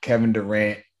and Kevin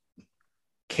Durant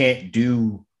can't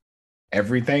do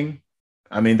everything.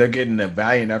 I mean, they're getting a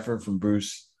valiant effort from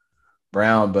Bruce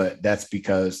Brown, but that's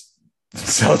because the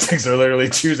Celtics are literally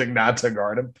choosing not to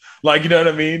guard him. Like, you know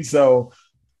what I mean? So,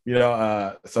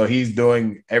 so he's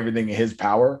doing everything in his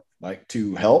power, like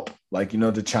to help, like,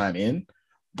 to chime in,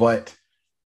 but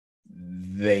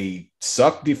they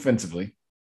suck defensively.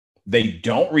 They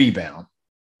don't rebound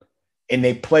and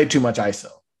they play too much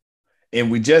ISO. And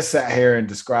we just sat here and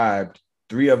described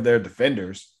 3 of their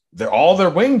defenders. They're all their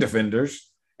wing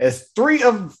defenders as 3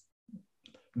 of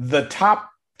the top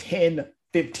 10,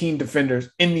 15 defenders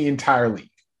in the entire league.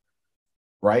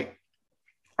 Right?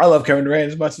 I love Kevin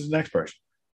Durant as much as the next person.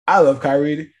 I love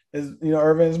Kyrie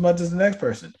Irving as much as the next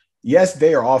person. Yes,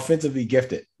 they are offensively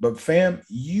gifted, but fam,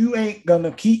 you ain't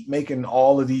gonna keep making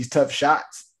all of these tough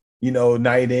shots,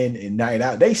 night in and night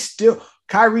out.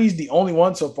 Kyrie's the only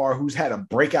one so far who's had a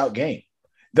breakout game.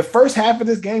 The first half of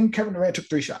this game, Kevin Durant took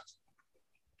 3 shots.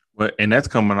 Well, and that's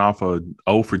coming off a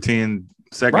 0 for 10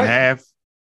 second half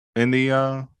in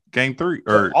the game 3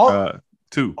 or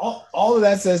 2. All of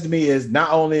that says to me is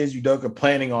not only is Udoka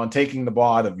planning on taking the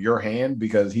ball out of your hand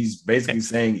because he's basically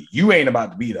saying you ain't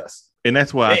about to beat us. And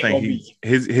that's why I think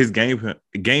his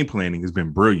game planning has been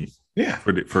brilliant. Yeah,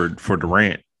 for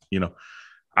Durant.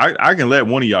 I can let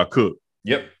one of y'all cook.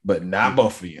 Yep, but not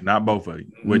both of you. Not both of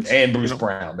you. And Bruce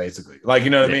Brown, basically. Like, you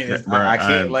know what I mean? I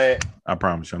can't let. I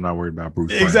promise you, I'm not worried about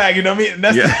Bruce Brown. Exactly. You know what I mean?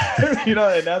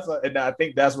 That's and I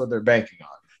think that's what they're banking on.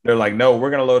 They're like, no,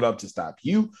 we're gonna load up to stop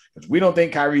you because we don't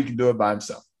think Kyrie can do it by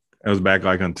himself. It was back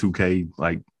like on 2K,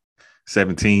 like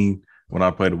 17 when I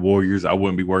played the Warriors. I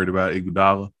wouldn't be worried about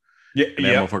Iguodala. Yeah, and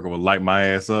that motherfucker would light my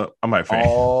ass up. I'm like,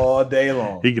 all day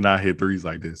long. He cannot hit threes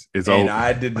like this. It's and over.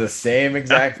 I did the same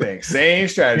exact thing, same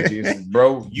strategy.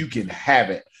 Bro, you can have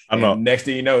it. I know. And next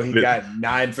thing you know, he got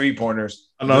 9 3-pointers.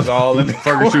 I know. All in the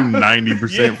fucker shooting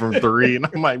 90% from 3, and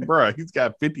I'm like, bro, he's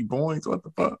got 50 points. What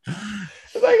the fuck?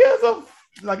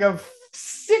 It's like a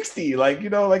 60, like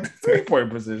 3-point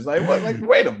position. Like what? Like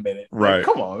wait a minute. Right? Like,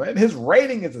 come on, man. His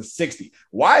rating is a 60.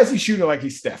 Why is he shooting like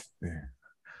he's Steph? Yeah.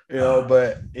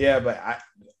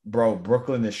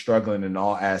 Brooklyn is struggling in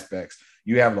all aspects.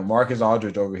 You have LaMarcus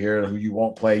Aldridge over here who you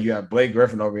won't play. You have Blake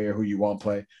Griffin over here who you won't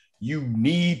play. You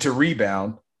need to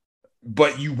rebound,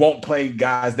 but you won't play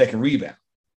guys that can rebound.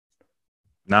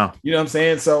 No. You know what I'm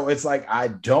saying? So it's like, I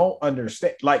don't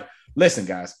understand. Like, listen,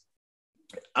 guys,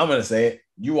 I'm going to say it.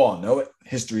 You all know it.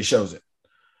 History shows it.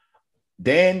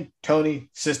 D'Antoni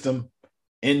system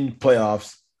in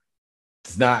playoffs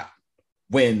does not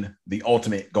win the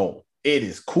ultimate goal. It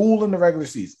is cool in the regular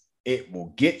season. It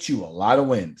will get you a lot of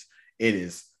wins. It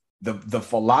is the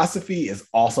philosophy is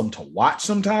awesome to watch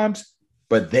sometimes,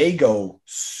 but they go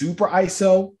super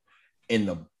ISO and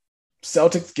the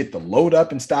Celtics get the load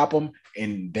up and stop them,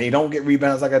 and they don't get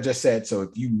rebounds like I just said. So if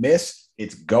you miss,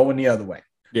 it's going the other way.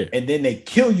 Yeah. And then they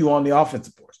kill you on the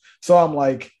offensive boards. So I'm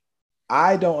like,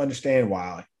 I don't understand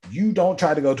why you don't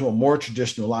try to go to a more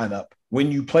traditional lineup when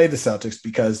you play the Celtics,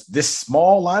 because this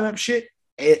small lineup shit,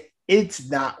 it's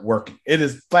not working. It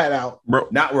is flat out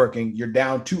not working. You're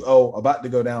down 2-0, about to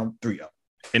go down 3-0.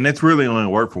 And that's really only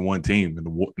worked for one team,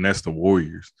 and that's the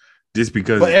Warriors. Just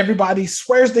because. But everybody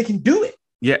swears they can do it.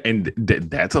 Yeah, and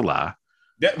that's a lie.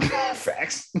 Yeah,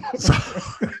 facts.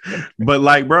 But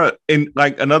like, bro, and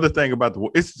like another thing about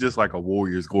it's just like a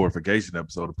Warriors glorification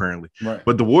episode, apparently. Right.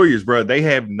 But the Warriors, bro,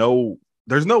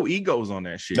 there's no egos on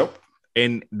that shit. Nope.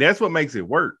 And that's what makes it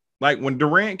work. Like when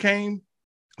Durant came,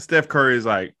 Steph Curry is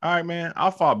like, all right, man,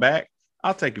 I'll fall back.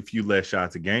 I'll take a few less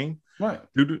shots a game. Right.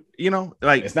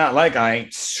 Like it's not like I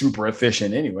ain't super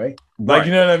efficient anyway. Like,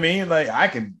 you know what I mean? Like I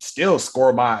can still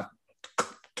score my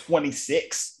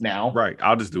 26 now. Right.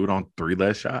 I'll just do it on 3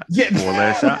 less shots. Yeah. 4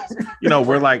 less shots.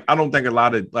 We're like, I don't think a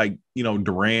lot of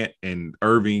Durant and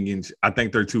Irving, and I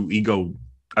think their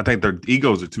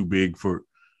egos are too big for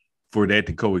that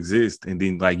to coexist. And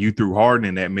then like you threw Harden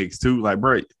in that mix too. Like,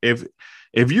 bro, if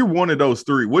you're one of those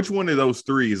 3, which one of those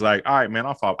 3 is like, all right, man,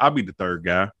 I'll be the third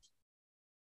guy.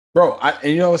 Bro,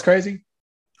 and you know what's crazy?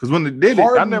 Because when they did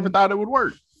Harden, I never thought it would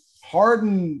work.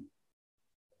 Harden,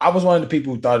 I was one of the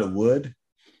people who thought it would,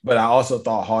 but I also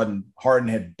thought Harden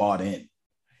had bought in.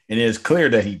 And it is clear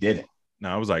that he didn't.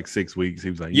 No, it was like 6 weeks.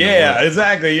 He was like, yeah,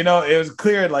 exactly. You know, it was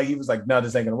clear like he was like, no,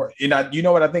 this ain't gonna work. You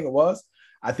know what I think it was?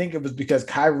 I think it was because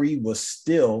Kyrie was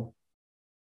still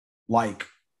like,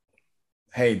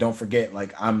 hey, don't forget,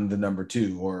 like I'm the number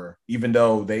 2. Or even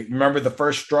though they remember the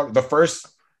first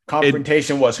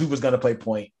confrontation was who was gonna play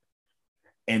point,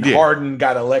 and Harden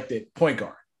got elected point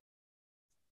guard.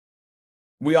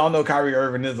 We all know Kyrie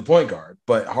Irving is the point guard,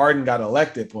 but Harden got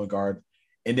elected point guard.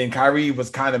 And then Kyrie was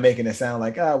kind of making it sound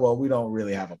like, well, we don't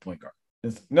really have a point guard.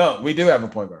 No, we do have a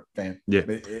point guard, fam. Yeah.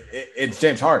 It's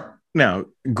James Harden. Now,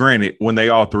 granted, when they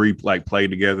all three like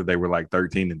played together, they were like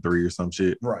 13-3 or some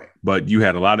shit. Right. But you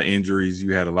had a lot of injuries.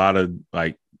 You had a lot of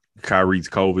like Kyrie's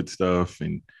COVID stuff.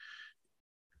 And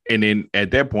then at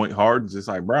that point, Harden's just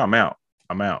like, bro, I'm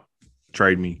out.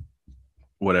 Trade me.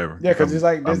 Whatever. Yeah, because he's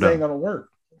like, this ain't going to work.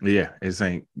 Yeah, this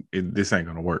ain't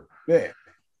going to work. Yeah.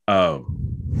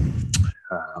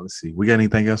 Let's see. We got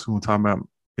anything else we want to talk about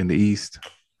in the East?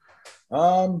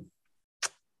 No,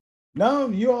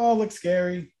 you all look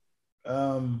scary.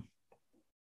 I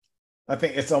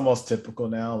think it's almost typical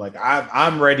now. Like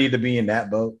I'm ready to be in that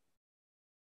boat.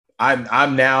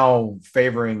 I'm now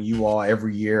favoring you all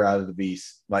every year out of the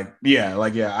Beast. I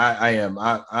am.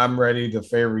 I'm ready to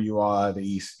favor you all out of the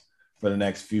East for the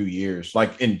next few years.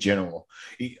 Like in general.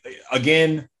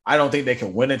 Again, I don't think they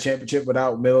can win a championship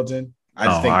without Middleton.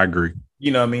 I agree. You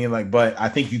know what I mean? Like, but I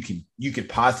think you could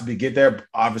possibly get there.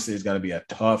 Obviously, it's going to be a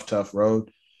tough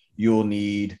road. You'll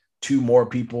need 2 more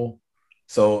people.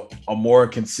 So a more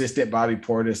consistent Bobby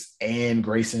Portis and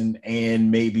Grayson and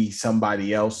maybe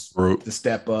somebody else to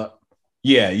step up.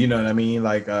 Yeah, you know what I mean?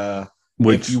 Like,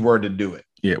 if you were to do it.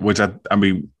 Yeah, which I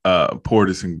mean,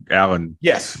 Portis and Allen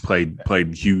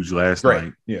played huge last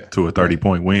night to a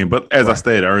 30-point win. But as I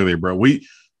said earlier, bro, we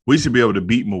should be able to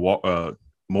beat Milwaukee.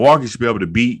 Milwaukee should be able to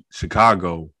beat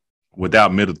Chicago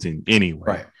without Middleton anyway.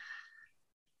 Right.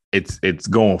 It's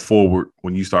going forward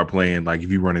when you start playing. Like if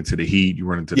you run into the Heat, you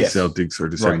run into the Celtics or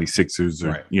the 76ers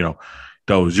or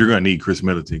those, you're gonna need Chris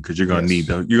Middleton because you're gonna need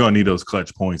those. You're gonna need those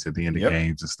clutch points at the end of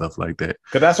games and stuff like that.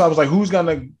 Because that's why I was like, who's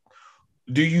gonna?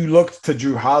 Do you look to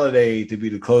Drew Holiday to be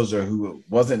the closer who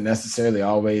wasn't necessarily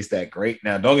always that great?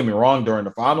 Now, don't get me wrong. During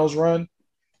the finals run,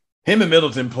 him and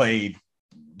Middleton played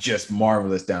just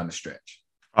marvelous down the stretch.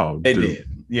 Oh, they did.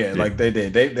 Yeah, like they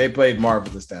did. They played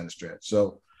marvelous down the stretch.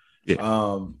 So,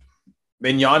 and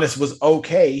Giannis was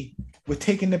okay with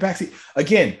taking the backseat.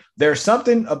 Again, there's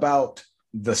something about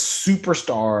the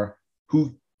superstar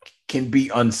who can be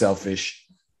unselfish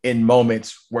in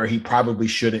moments where he probably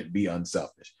shouldn't be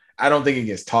unselfish. I don't think it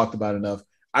gets talked about enough.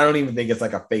 I don't even think it's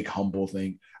like a fake humble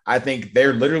thing. I think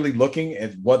they're literally looking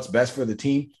at what's best for the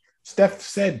team. Steph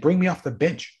said, bring me off the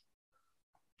bench.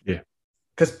 Yeah.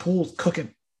 Because Poole's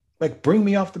cooking. Like, bring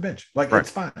me off the bench. Like,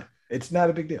 it's fine. It's not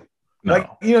a big deal. No.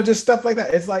 Like, just stuff like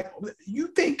that. It's like, you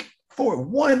think for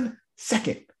 1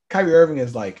 second, Kyrie Irving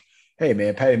is like, hey,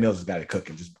 man, Patty Mills has got it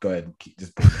cooking. Just go ahead and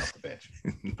just bring me off the bench.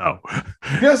 No. You know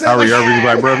what I'm saying? Kyrie Irving's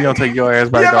like, bro, if you don't take your ass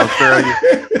back to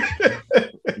Australia,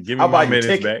 give me my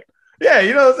minutes back. Yeah,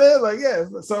 you know what I'm saying? Like,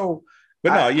 yeah. So,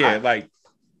 but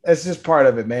it's just part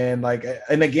of it, man. Like,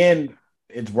 and again,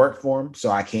 it's worked for him. So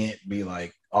I can't be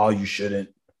like, oh, you shouldn't,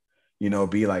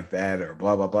 be like that or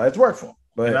blah, blah, blah. It's worked for him.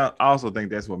 But I also think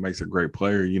that's what makes a great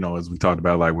player, as we talked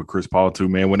about, like with Chris Paul too,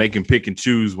 man, when they can pick and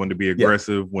choose when to be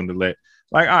aggressive, when to let,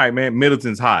 like, all right, man,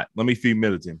 Middleton's hot. Let me feed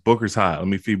Middleton. Booker's hot. Let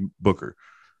me feed Booker.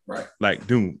 Right. Like,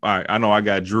 dude, all right, I know I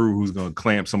got Drew who's going to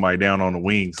clamp somebody down on the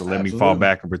wing. So let me fall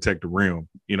back and protect the rim,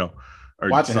 Or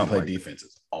watching him play defense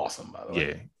is awesome, by the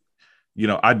way.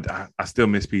 Yeah. I still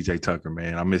miss PJ Tucker,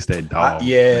 man. I miss that dog.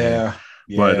 Yeah.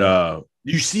 But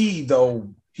you see,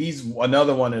 though, he's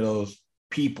another one of those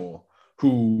people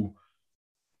who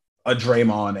a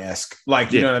Draymond-esque,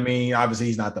 like, you know what I mean? Obviously,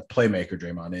 he's not the playmaker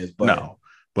Draymond is, but no.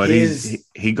 But he's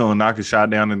gonna knock a shot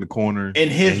down in the corner,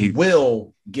 and his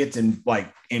will gets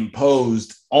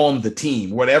imposed on the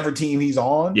team, whatever team he's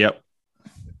on. Yep,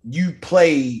 you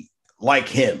play like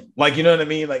him, like, you know what I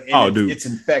mean. Like, it's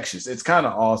infectious. It's kind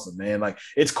of awesome, man. Like,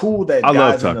 it's cool that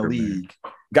guys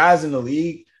in the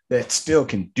league that still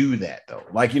can do that, though.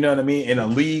 Like, you know what I mean. In a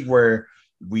league where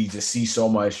we just see so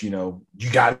much, you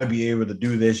got to be able to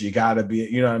do this. You got to be,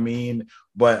 you know what I mean.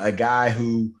 But a guy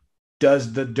who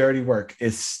does the dirty work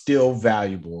is still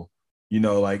valuable,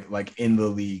 like in the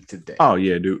league today. Oh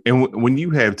yeah, dude. And when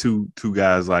you have two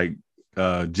guys like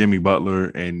Jimmy Butler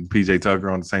and PJ Tucker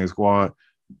on the same squad,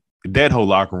 that whole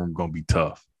locker room gonna be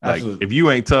tough. Absolutely. Like, if you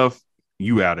ain't tough,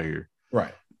 you out of here.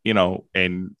 Right.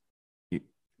 And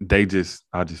I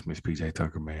just miss PJ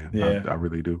Tucker, man. Yeah. I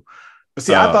really do. But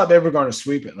see, I thought they were going to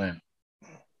sweep Atlanta.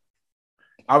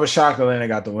 I was shocked Atlanta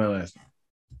got the win last night.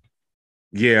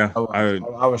 Yeah,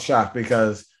 I was shocked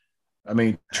because I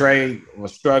mean Trey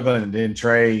was struggling, and then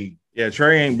Trey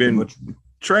Trey ain't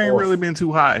really been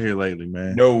too hot here lately,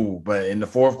 man. No, but in the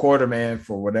fourth quarter, man,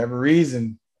 for whatever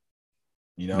reason,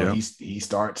 you know, he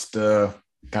starts to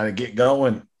kind of get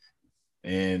going,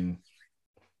 and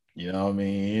you know, I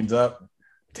mean, he ends up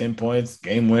 10 points,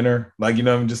 game winner, like you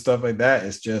know, just stuff like that.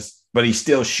 It's just, but he's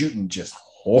still shooting just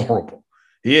horrible.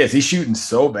 He's shooting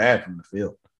so bad from the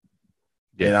field.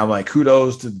 Yeah. And I'm like,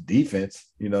 kudos to the defense,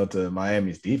 you know, to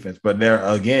Miami's defense. But they're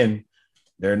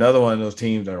another one of those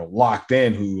teams that are locked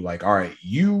in who, like, all right,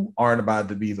 you aren't about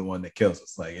to be the one that kills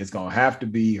us. Like, it's going to have to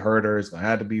be Herder. It's going to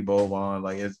have to be Boban.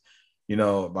 Like, it's, you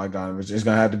know, Bogdanovich. It's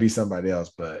going to have to be somebody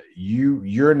else. But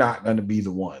you're not going to be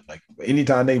the one. Like,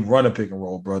 anytime they run a pick and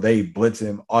roll, bro, they blitz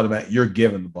him automatic. You're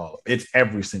giving the ball up. It's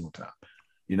every single time,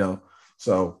 you know?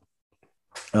 So,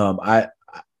 I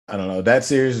don't know. That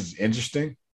series is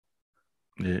interesting.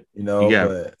 Yeah. You know,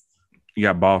 but you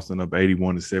got Boston up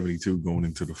 81-72 going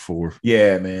into the fourth.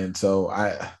 Yeah, man. So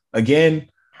I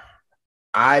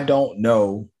don't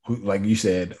know who, like you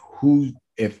said, who,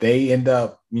 if they end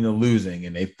up, you know, losing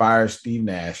and they fire Steve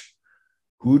Nash,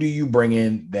 who do you bring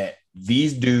in that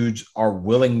these dudes are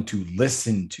willing to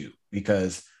listen to?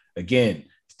 Because again,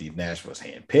 Steve Nash was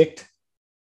handpicked,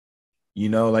 you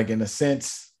know, like in a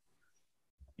sense,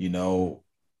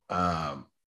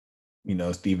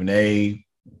 Stephen A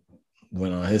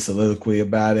went on his soliloquy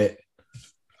about it.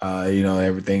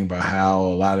 Everything about how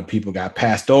a lot of people got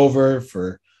passed over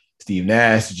for Steve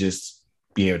Nash to just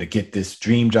be able to get this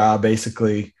dream job,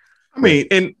 basically. I mean,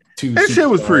 and that shit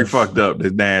was pretty fucked up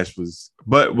that Nash was.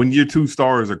 But when your two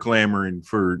stars are clamoring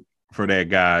for that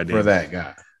guy,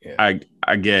 yeah.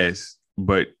 I guess.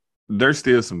 But there's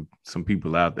still some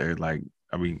people out there. Like,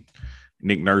 I mean,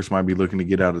 Nick Nurse might be looking to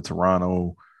get out of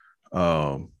Toronto.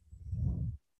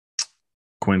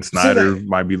 Quinn Snyder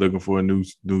might be looking for a new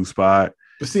spot.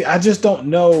 But see, I just don't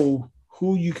know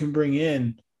who you can bring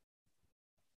in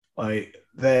like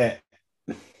that.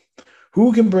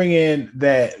 Who can bring in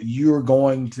that you're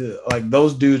going to, like,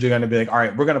 those dudes are going to be like, all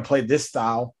right, we're going to play this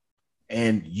style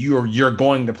and you're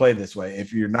going to play this way.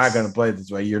 If you're not going to play this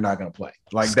way, you're not going to play.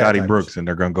 Like Scotty Brooks, and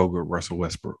they're going to go get Russell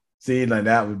Westbrook. See, like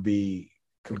that would be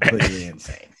completely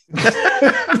insane.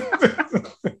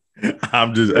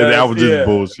 That was just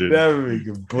bullshit. That would be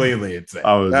completely insane.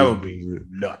 That would be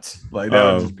nuts. Like,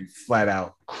 that would just be flat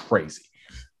out crazy.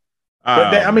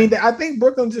 But I think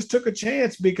Brooklyn just took a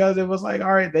chance because it was like,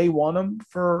 all right, they want him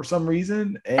for some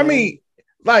reason. And... I mean,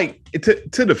 like,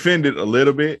 to defend it a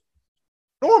little bit,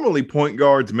 normally point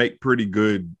guards make pretty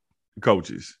good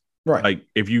coaches. Right. Like,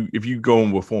 if you go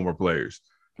in with former players.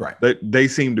 Right. They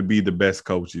seem to be the best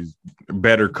coaches,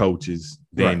 better coaches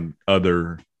than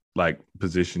other, like,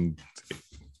 position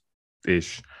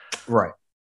ish. Right.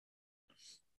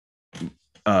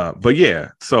 But yeah,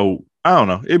 so I don't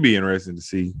know. It'd be interesting to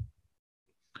see.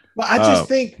 Well, I just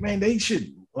think, man, they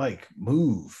should, like,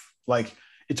 move. Like,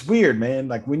 it's weird, man.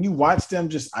 Like, when you watch them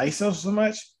just ISO so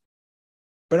much,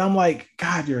 but I'm like,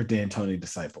 God, you're a D'Antoni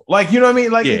disciple. Like, you know what I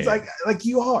mean? Like, It's like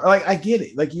you are. Like, I get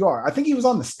it. Like, you are. I think he was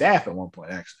on the staff at one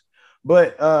point, actually.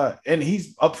 But and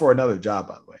he's up for another job,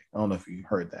 by the way. I don't know if you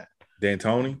heard that.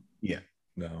 D'Antoni? Yeah.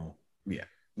 No. Yeah.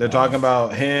 They're talking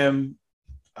about him,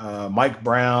 Mike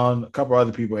Brown, a couple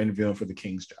other people interviewing for the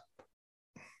Kings job.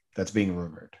 That's being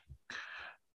rumored.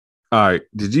 All right.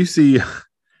 Did you see?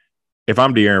 If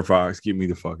I'm De'Aaron Fox, get me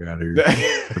the fuck out of here.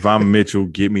 If I'm Mitchell,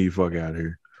 get me the fuck out of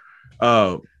here.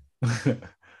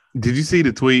 Did you see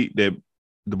the tweet that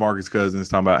DeMarcus Cousins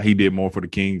talking about he did more for the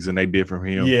Kings than they did for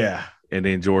him? Yeah. And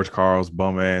then George Karl's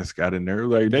bum ass got in there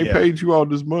like, they paid you all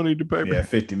this money to pay me. Yeah,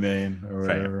 $50 million or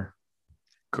whatever.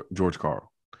 George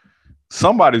Karl.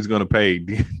 Somebody's going to pay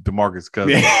DeMarcus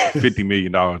Cousins $50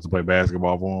 million to play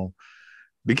basketball for him.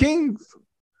 The Kings,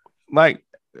 like,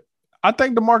 I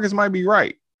think DeMarcus might be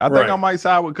right. I think I might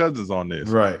side with Cousins on this.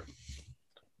 Right.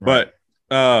 But,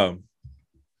 got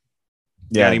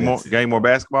any more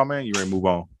basketball, man? You ready to move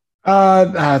on?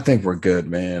 I think we're good,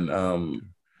 man.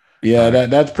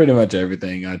 That's pretty much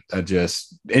everything. I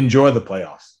just enjoy the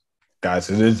playoffs, guys.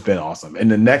 It's been awesome. In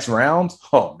the next round,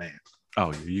 oh man.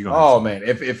 Oh, you're gonna. Oh man,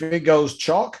 if it goes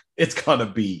chalk, it's gonna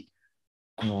be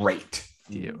great.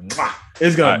 Yeah,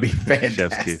 it's gonna be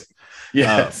fantastic.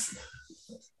 Yes.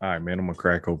 All right, man. I'm gonna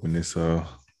crack open this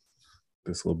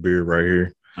little beer right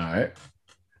here. All right.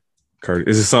 Kurt,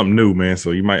 this is something new, man.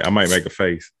 So I might make a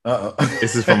face.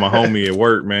 This is from a homie at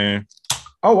work, man.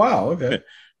 Oh wow, okay.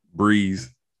 Breeze.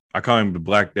 I call him the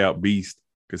blacked out beast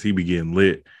because he be getting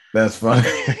lit. That's funny.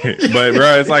 But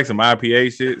bro, it's like some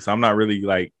IPA shit. So I'm not really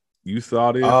like used to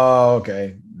all this. Oh,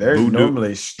 okay. They're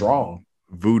normally strong.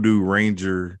 Voodoo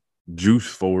Ranger Juice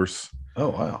Force. Oh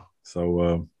wow!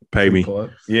 So pay me.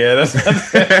 Yeah, that's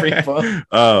free fun.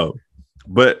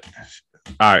 But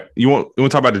all right, you want to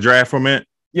talk about the draft for a minute?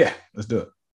 Yeah, let's do it.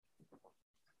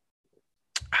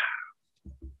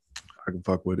 I can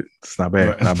fuck with it. It's not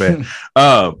bad. Not bad.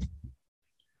 All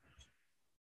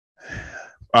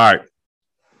right.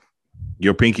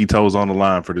 Your pinky toes on the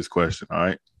line for this question. All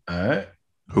right. All right.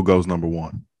 Who goes number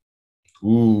one?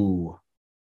 Ooh.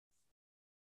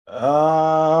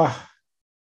 I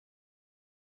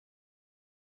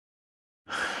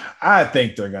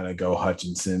think they're gonna go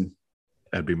Hutchinson.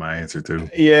 That'd be my answer too.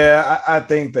 Yeah, I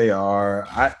think they are.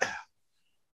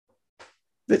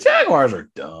 The Jaguars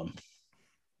are dumb.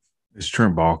 It's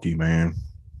Trent Baalke, man.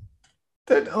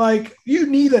 That like you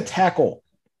need a tackle.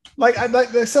 Like I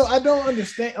don't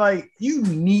understand. Like you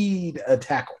need a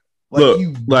tackle. Like Look,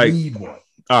 you need one.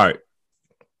 All right.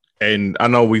 And I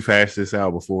know we've hashed this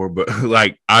out before, but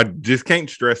like I just can't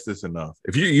stress this enough.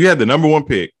 If you had the number one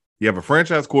pick, you have a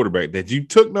franchise quarterback that you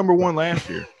took number one last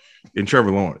year in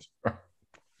Trevor Lawrence.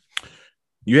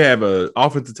 You have an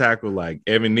offensive tackle like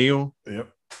Evan Neal,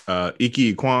 Ike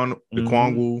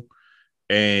Ekwonu,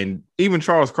 and even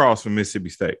Charles Cross from Mississippi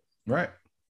State. Right.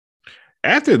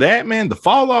 After that, man, the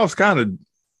fall off's kind of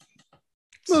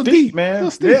little deep,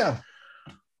 man. Yeah.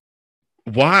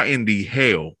 Why in the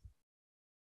hell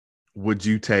would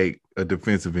you take a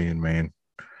defensive end, man?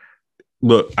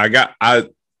 Look, I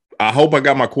hope I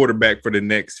got my quarterback for the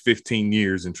next 15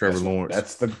 years in Trevor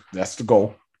Lawrence. That's the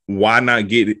goal. Why not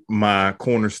get my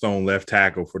cornerstone left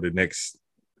tackle for the next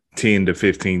 10 to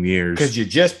 15 years? Because you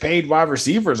just paid wide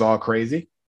receivers all crazy.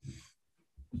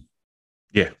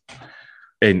 Yeah.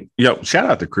 And shout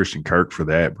out to Christian Kirk for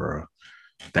that, bro.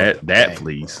 That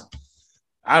flees.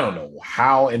 I don't know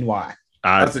how and why.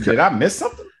 Did I miss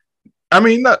something? I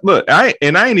mean, look, I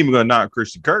ain't even gonna knock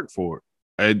Christian Kirk for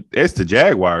it. It's the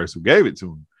Jaguars who gave it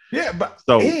to him. Yeah, but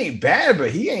he ain't bad,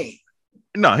 but he ain't.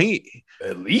 No, he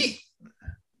elite.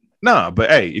 No, but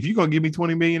hey, if you're gonna give me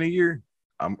 $20 million a year,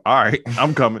 I'm all right.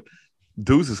 I'm coming.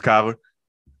 Deuces, Kyler.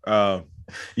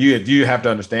 You have to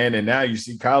understand, and now you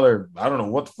see Kyler. I don't know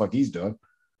what the fuck he's doing.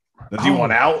 Does he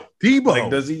want out? Debo.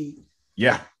 Like, does he?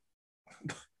 Yeah.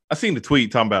 I seen the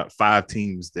tweet talking about 5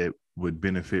 teams that would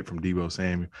benefit from Debo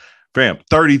Samuel. Fam,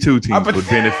 32 teams would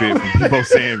benefit from Debo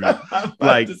Samuel.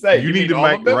 Like, you need to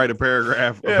write a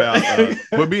paragraph about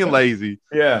but being lazy.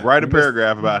 Yeah. Write a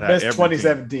paragraph about how every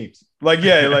 27 teams. Like,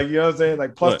 yeah, like, you know what I'm saying?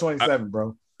 Like, plus 27,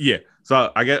 bro. Yeah.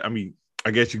 So, I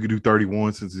guess you could do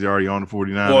 31 since he's already on the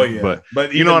 49. Well, yeah.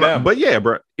 But you know, but yeah,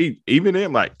 bro. Even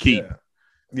them, like, keep. Yeah.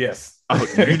 Yes.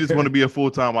 If you just want to be a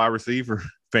full-time wide receiver,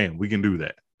 fam, we can do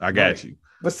that. I got you.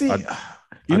 But see,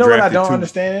 you know what I don't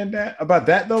understand about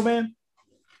that, though, man?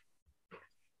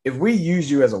 If we use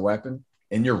you as a weapon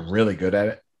and you're really good at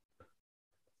it,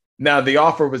 now the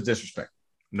offer was disrespectful.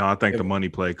 No, I think the money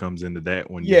play comes into that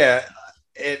one. Yeah,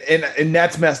 and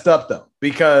that's messed up though,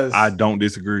 because I don't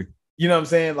disagree. You know what I'm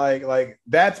saying? Like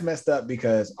that's messed up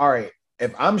because all right,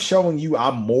 if I'm showing you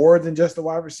I'm more than just a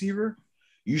wide receiver,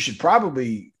 you should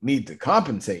probably need to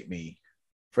compensate me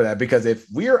for that, because if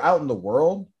we're out in the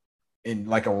world in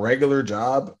like a regular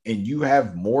job and you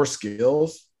have more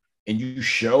skills and you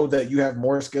show that you have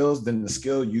more skills than the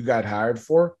skill you got hired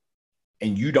for,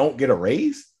 and you don't get a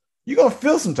raise, you're going to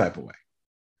feel some type of way.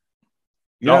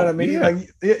 You know what I mean?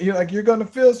 Yeah. You're going to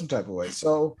feel some type of way.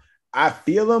 So I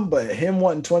feel him, but him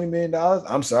wanting $20 million,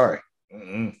 I'm sorry.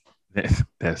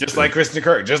 That's just like Christian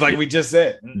Kirk, just like we just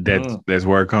said. That's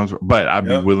where it comes from. But I'd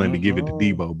be willing to give it to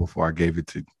Debo before I gave it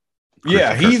to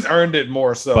Christian He's Kirk. Earned it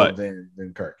more so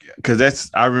than Kirk. Yeah. Because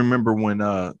I remember when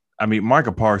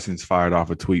Micah Parsons fired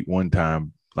off a tweet one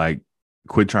time, like,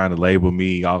 quit trying to label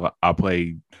me. I just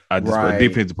play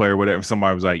defensive player or whatever.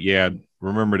 Somebody was like, yeah,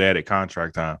 remember that at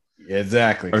contract time. Yeah,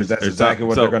 exactly. Because that's exactly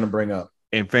what they're going to bring up.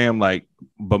 And fam, like,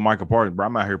 but Micah Parsons, bro,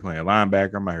 I'm out here playing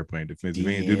linebacker. I'm out here playing defensive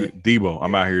end. Debo,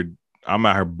 I'm out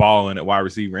here balling at wide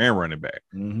receiver and running back.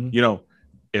 Mm-hmm. You know,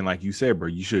 and like you said, bro,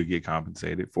 you should get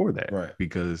compensated for that. Right.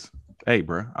 Because, hey,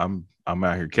 bro, I'm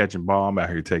out here catching ball. I'm out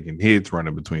here taking hits,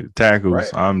 running between the tackles.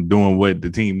 Right. I'm doing what the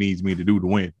team needs me to do to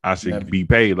win. I should be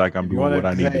paid like I'm doing what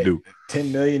I need to do.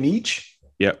 $10 million each.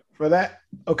 Yep. For that.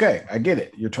 Okay, I get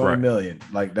it. You're $20 million.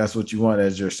 Like, that's what you want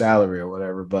as your salary or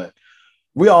whatever. But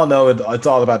we all know it's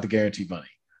all about the guaranteed money.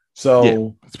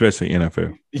 So especially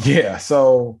NFL. Yeah.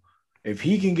 So if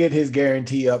he can get his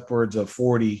guarantee upwards of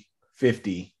 40,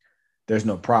 50, there's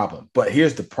no problem. But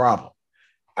here's the problem.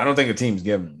 I don't think a team's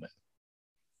giving him that.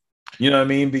 You know what I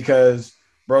mean? Because,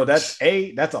 bro, that's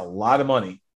a lot of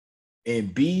money.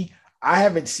 And B, I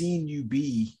haven't seen you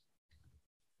be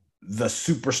the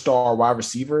superstar wide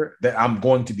receiver that I'm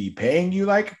going to be paying you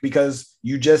like, because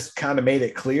you just kind of made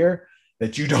it clear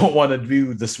that you don't want to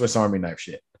do the Swiss Army knife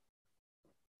shit.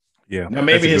 Yeah. Now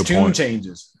maybe his tune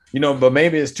changes, but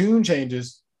maybe his tune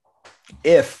changes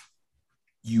if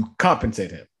you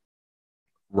compensate him.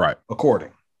 Right.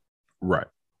 According. Right.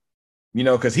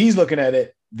 Because he's looking at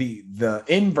it, the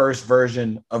inverse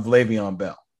version of Le'Veon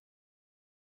Bell.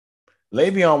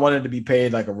 Le'Veon wanted to be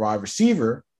paid like a wide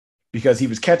receiver because he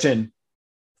was catching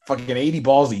fucking 80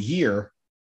 balls a year,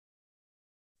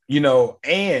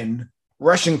 and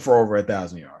rushing for over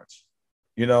 1,000 yards,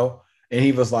 and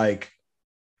he was like,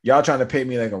 y'all trying to pay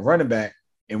me like a running back.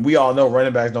 And we all know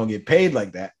running backs don't get paid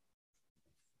like that,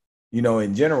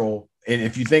 in general. And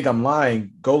if you think I'm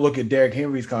lying, go look at Derrick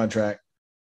Henry's contract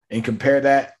and compare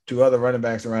that to other running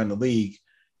backs around the league.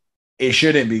 It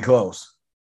shouldn't be close,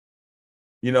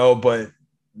 but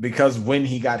because when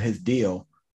he got his deal,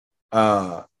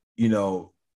 that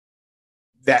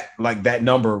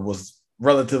number was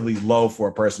relatively low for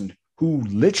a person who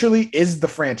literally is the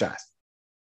franchise.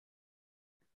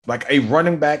 Like a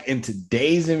running back in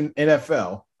today's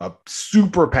NFL, a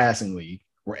super passing league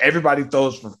where everybody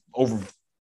throws for over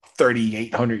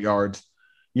 3,800 yards,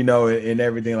 and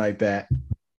everything like that.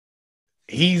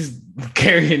 He's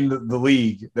carrying the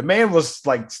league. The man was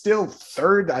like still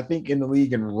third, I think, in the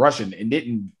league in rushing and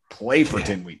didn't play for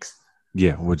 10 weeks.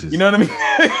 Yeah, which is, you know what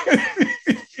I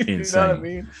mean?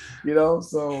 Insane.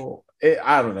 So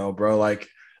I don't know, bro. Like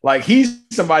he's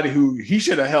somebody who he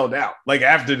should have held out like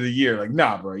after the year. Like,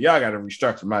 nah, bro, y'all got to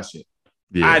restructure my shit.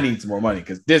 Yeah. I need some more money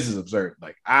because this is absurd.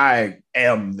 Like, I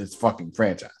am this fucking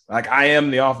franchise. Like, I am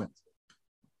the offense.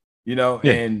 Yeah.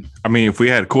 And I mean, if we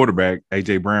had a quarterback,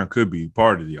 AJ Brown could be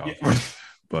part of the offense,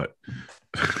 but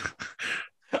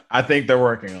I think they're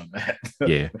working on that.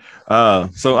 Yeah.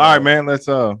 So all right, man, let's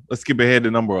skip ahead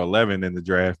to number 11 in the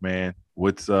draft, man.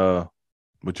 What's your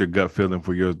gut feeling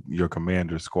for your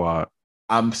commander squad?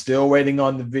 I'm still waiting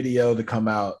on the video to come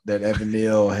out that Evan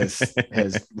Neal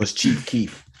was Chief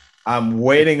Keef. I'm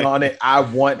waiting on it. I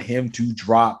want him to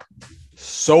drop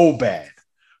so bad.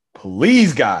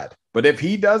 Please, God. But if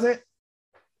he doesn't,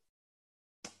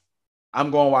 I'm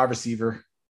going wide receiver.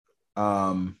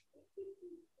 Because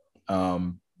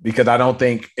I don't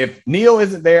think if Neal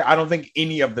isn't there, I don't think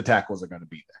any of the tackles are going to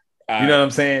be there. You know what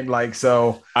I'm saying? Like,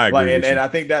 so I agree. And I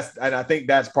think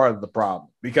that's part of the problem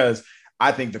because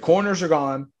I think the corners are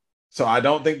gone. So I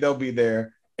don't think they'll be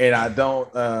there. And I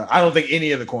don't think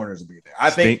any of the corners will be there.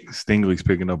 I think Stingley's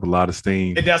picking up a lot of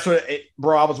steam. And that's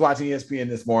bro, I was watching ESPN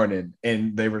this morning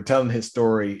and they were telling his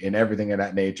story and everything of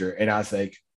that nature. And I was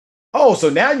like, oh, so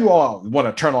now you all want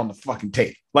to turn on the fucking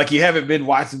tape. Like you haven't been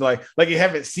watching, like you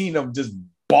haven't seen them just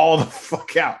ball the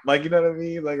fuck out. Like, you know what I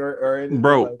mean? Like, or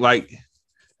bro, like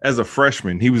as a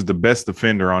freshman, he was the best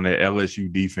defender on that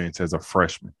LSU defense as a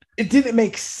freshman. It didn't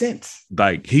make sense.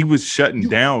 Like he was shutting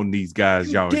down these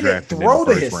guys y'all drafted. Throw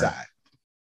to his side.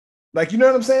 Like, you know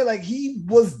what I'm saying? Like he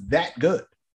was that good.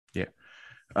 Yeah.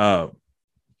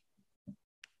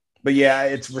 But yeah,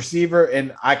 it's receiver,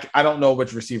 and I don't know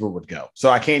which receiver would go. So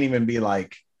I can't even be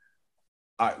like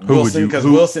Wilson, because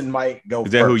Wilson might go.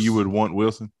 Is that who you would want,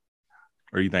 Wilson?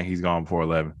 Or you think he's gone before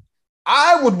 11?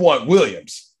 I would want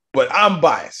Williams, but I'm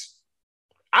biased.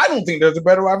 I don't think there's a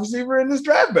better wide receiver in this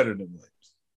draft better than Williams.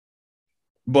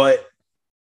 But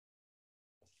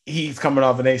he's coming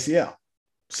off an ACL.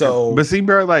 So, but see,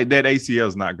 bro, like that ACL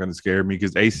is not going to scare me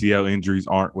because ACL injuries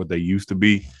aren't what they used to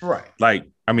be. Right. Like,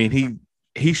 I mean,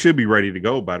 he should be ready to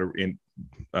go by in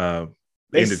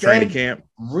the training camp.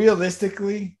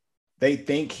 Realistically, they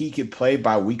think he could play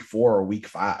by week 4 or week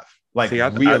 5. Like,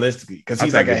 realistically, because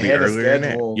he's like ahead of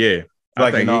schedule. Yeah.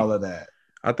 Like, and all of that.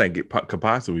 I think it could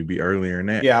possibly be earlier than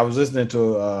that. Yeah, I was listening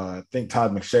to, I think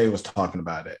Todd McShay was talking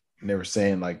about it. And they were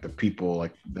saying, like, the people,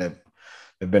 like, that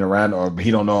have been around, or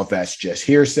he don't know if that's just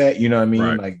hearsay, you know what I mean?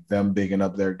 Right. Like, them bigging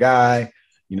up their guy,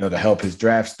 to help his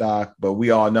draft stock. But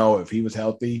we all know if he was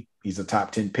healthy, he's a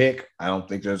top 10 pick. I don't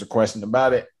think there's a question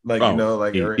about it. Like,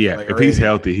 if he's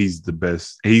healthy, he's the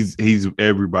best. He's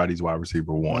everybody's wide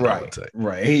receiver one, right, I would say.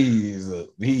 Right.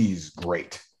 He's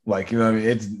great. Like, what I mean?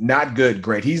 It's not good,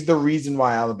 great. He's the reason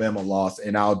why Alabama lost,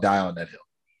 and I'll die on that hill.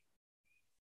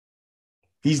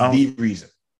 He's the reason.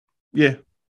 Yeah.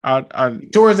 I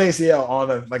tore his ACL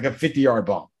on a 50-yard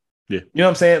bump. Yeah. You know what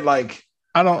I'm saying? Like,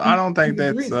 I don't think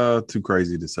that's too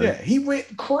crazy to say. Yeah, he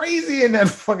went crazy in the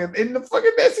fucking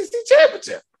SEC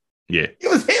championship. Yeah. It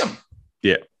was him.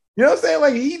 Yeah. You know what I'm saying?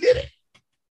 Like, he did it.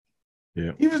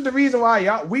 Yeah. He was the reason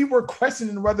why we were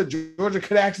questioning whether Georgia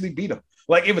could actually beat him.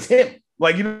 Like, it was him.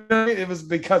 Like, you know what I mean? It was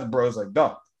because bro's like,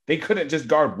 no, they couldn't just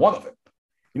guard one of them.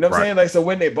 You know what I'm saying? Like, so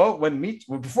when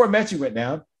before Mechie went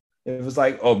down, it was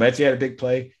like, oh, Mechie had a big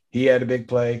play. He had a big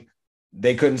play.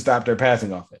 They couldn't stop their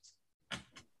passing offense.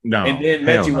 No. And then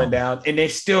Mechie went down and they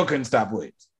still couldn't stop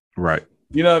Williams. Right.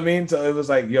 You know what I mean? So it was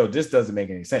like, yo, this doesn't make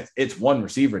any sense. It's one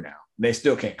receiver now. They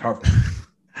still can't cover.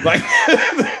 Like,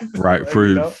 right. For,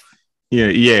 you know?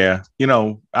 Yeah. You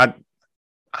know, I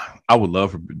would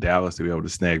love for Dallas to be able to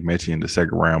snag Mechie in the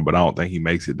second round, but I don't think he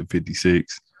makes it to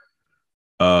 56.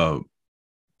 I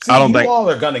don't think all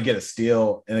are going to get a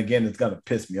steal. And again, it's going to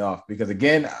piss me off because,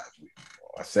 again,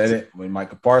 I said it when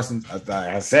Micah Parsons,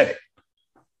 I said it.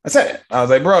 I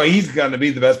was like, bro, he's going to be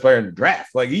the best player in the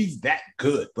draft. Like, he's that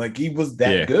good. Like, he was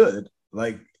that good,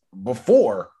 like,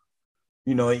 before,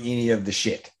 you know, any of the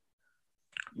shit.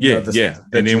 And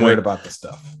then worried about the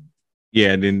stuff.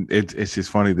 Yeah, and then it's just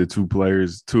funny. The two of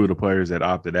the players that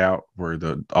opted out were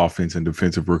the offense and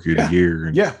defensive rookie of the year.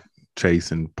 And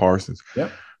Chase and Parsons. Yeah.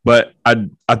 But I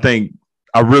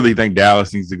really think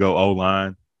Dallas needs to go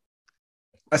O-line.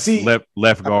 I see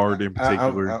left guard in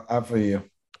particular. I feel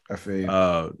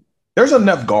you. There's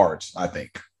enough guards, I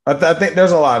think. I think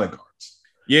there's a lot of guards.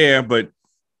 Yeah, but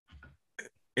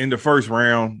in the first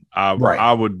round, I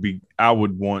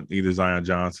would want either Zion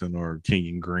Johnson or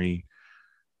Kenyon Green.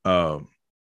 Or,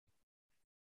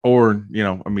 you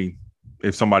know, I mean,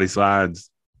 if somebody slides,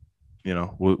 you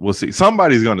know, we'll see.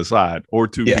 Somebody's going to slide, or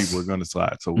two people are going to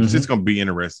slide. So it's just going to be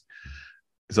interesting.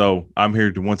 So I'm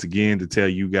here to once again to tell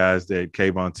you guys that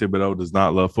Kayvon Thibodeau does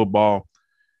not love football,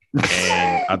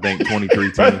 and I think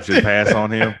 23 teams should pass on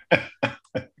him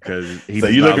because he. So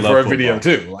you're looking for a video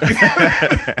too,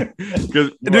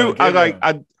 because dude,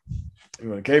 I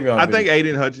think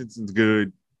Aiden Hutchinson's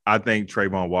good. I think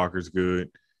Trayvon Walker's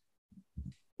good.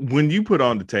 When you put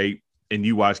on the tape and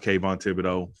you watch Kayvon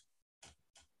Thibodeau,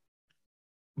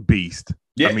 beast.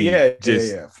 Yeah, I mean,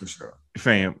 for sure.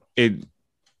 Fam,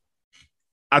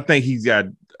 I think he's got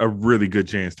a really good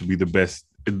chance to be the best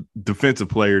defensive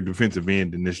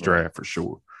end in this draft for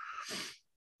sure.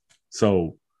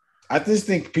 So I just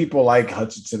think people like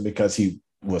Hutchinson because he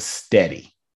was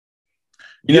steady.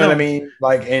 You know what I mean?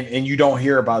 Like, and you don't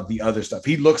hear about the other stuff.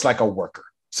 He looks like a worker.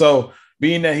 So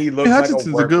being that he looks like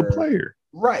a worker, a good player.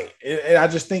 Right. And I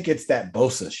just think it's that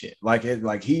Bosa shit. Like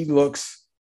he looks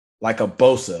like a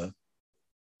Bosa,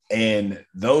 and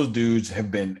those dudes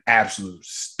have been absolute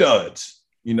studs,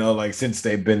 you know, like since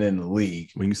they've been in the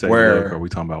league. When you say look, are we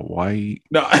talking about white?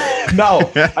 No,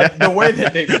 the way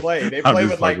that they play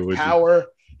with like power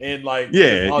and like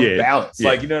balance.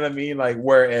 Like, you know what I mean? Like,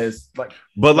 whereas I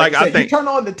think you turn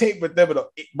on the tape with them,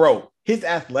 bro, his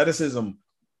athleticism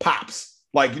pops.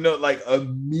 Like, you know, like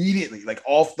immediately, like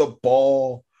off the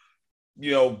ball,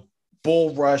 you know,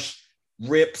 bull rush,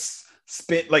 rips,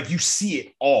 spin, like you see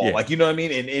it all. Like, you know what I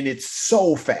mean? And it's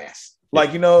so fast.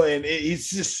 Like, you know, and he's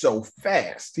just so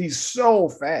fast. He's so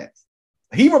fast.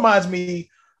 He reminds me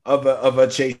of a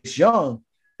Chase Young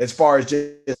as far as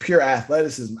just pure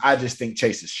athleticism. I just think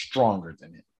Chase is stronger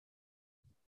than him.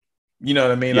 You know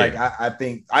what I mean? Like, I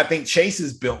think Chase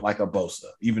is built like a Bosa,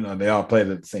 even though they all played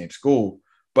at the same school.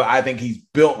 But I think he's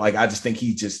built like, I just think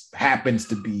he just happens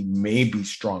to be maybe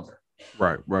stronger.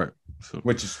 Right. So,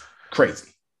 which is crazy.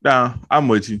 Nah, I'm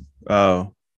with you. I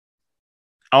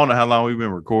don't know how long we've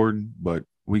been recording, but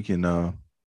we can go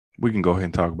ahead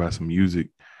and talk about some music.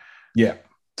 Yeah.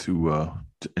 To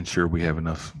ensure we have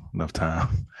enough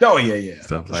time. Oh yeah.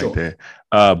 Stuff like that.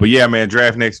 But yeah, man,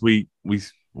 draft next week.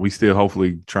 We still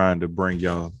hopefully trying to bring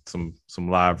y'all some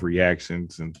live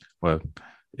reactions, and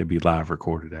it'd be live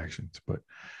recorded actions, but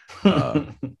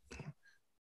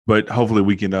but hopefully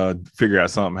we can figure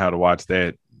out something how to watch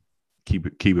that, keep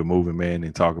it moving, man,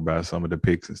 and talk about some of the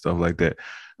picks and stuff like that.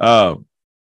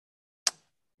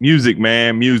 Music,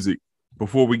 man, music.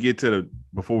 Before we get to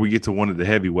one of the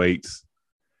heavyweights,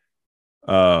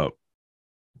 I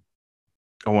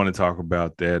want to talk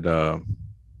about that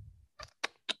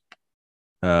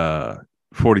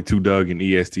 42 Doug and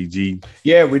ESTG.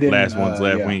 Yeah, we didn't. Last one's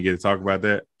left. We didn't get to talk about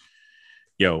that.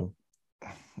 Yo,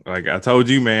 like I told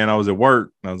you, man, I was at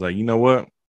work. And I was like, you know what?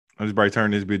 I'll just probably turn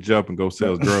this bitch up and go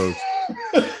sell drugs.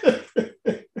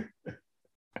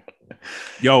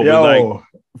 Yo, but like,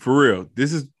 for real,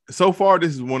 this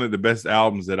is one of the best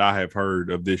albums that I have heard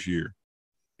of this year.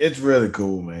 It's really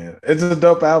cool, man. It's a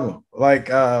dope album. Like,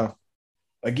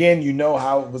 again, you know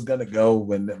how it was gonna go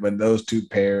when those two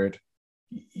paired.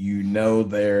 You know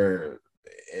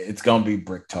it's gonna be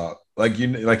brick talk. Like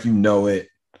you know it.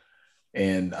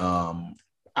 And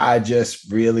I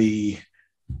just really,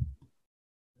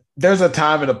 there's a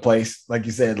time and a place, like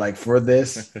you said, like for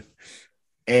this.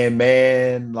 And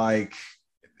man, like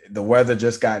the weather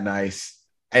just got nice.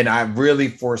 And I really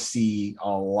foresee a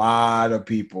lot of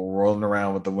people rolling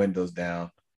around with the windows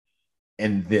down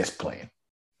in this playing.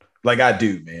 Like I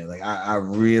do, man. Like I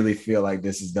really feel like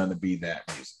this is gonna be that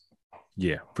music.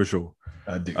 Yeah, for sure.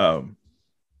 I do.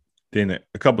 Then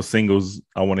a couple singles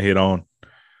I want to hit on.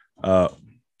 A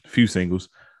few singles.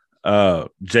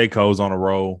 J. Cole's on a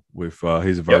roll with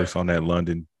his verse on that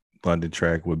London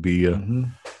track with Bia.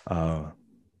 Mm-hmm.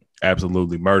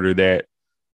 Absolutely murdered that.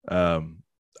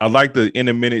 I like the In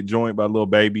a Minute joint by Lil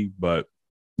Baby, but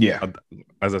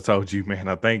as I told you, man,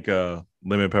 I think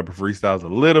Lemon Pepper Freestyle's a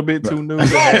little bit too new to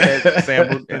have that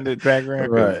sampled in the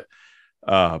background. Right.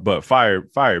 But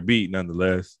fire beat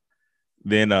nonetheless.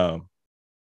 Then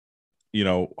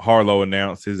Harlow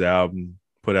announced his album,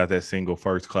 put out that single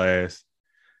First Class.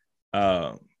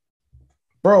 Bro,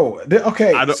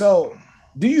 okay. So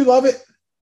do you love it?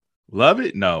 Love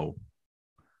it? No.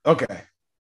 Okay.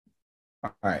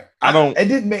 All right. It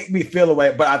didn't make me feel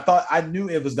away, but I knew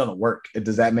it was gonna work.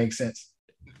 Does that make sense?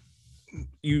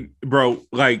 Bro,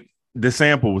 like the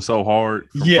sample was so hard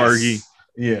from Fergie.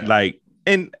 Yeah. Like,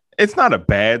 and it's not a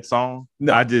bad song.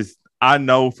 No. I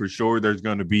know for sure there's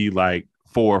gonna be like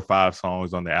 4 or 5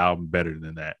 songs on the album better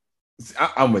than that.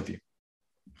 I'm with you.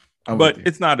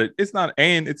 It's not,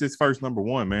 and it's his first number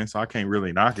 1, man. So I can't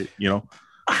really knock it,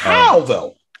 How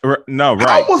though? No,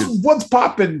 right. What's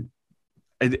popping?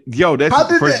 Yo, that's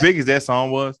for as big as that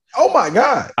song was. Oh my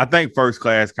God. I think First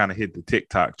Class kind of hit the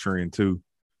TikTok trend too.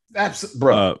 Absolutely,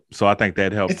 bro. So I think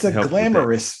that helped. It's a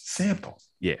glamorous sample.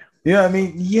 Yeah. You know what I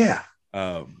mean? Yeah.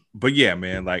 But yeah,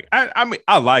 man, like I mean,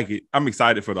 I like it. I'm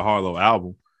excited for the Harlow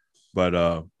album.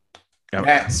 But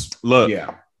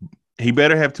he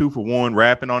better have 2 for 1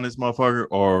 rapping on this motherfucker,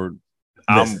 or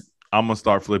I'm gonna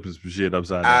start flipping some shit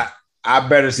upside down. I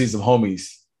better see some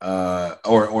homies,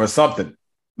 or something.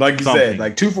 Like you said,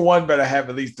 like 2 for 1 better have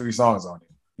at least 3 songs on it.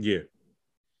 Yeah.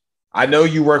 I know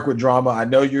you work with drama. I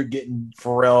know you're getting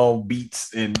Pharrell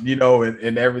beats and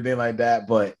and everything like that,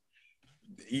 but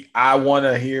I want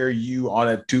to hear you on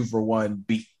a 2 for 1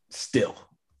 beat still.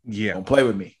 Yeah. Don't play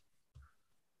with me.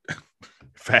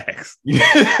 Facts.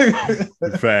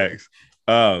 Facts.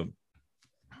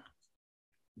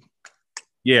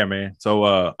 Yeah, man.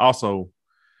 So also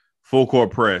Full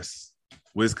Court Press,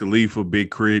 Wiz Khalifa,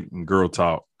 Big Crit, and Girl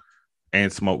Talk,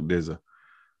 and Smoke DZA.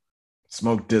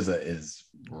 Smoke DZA is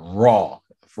raw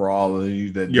for all of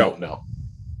you that don't know.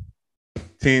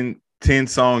 10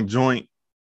 song joint.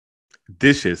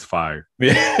 This shit's fire.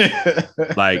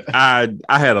 Like I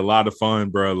had a lot of fun,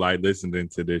 bro, like listening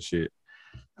to this shit.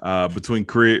 Between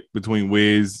Crit, between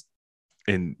Wiz,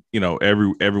 and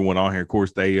everyone on here. Of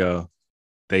course, they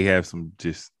have some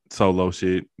just solo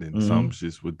shit and some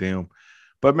just with them.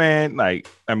 But man, like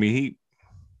I mean,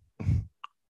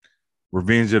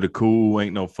 Revenge of the Cool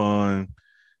ain't no fun.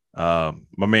 My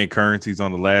man Currency's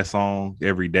on the last song,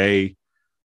 Every Day.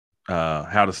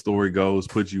 How the Story Goes,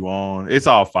 Put You On. It's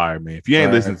all fire, man. If you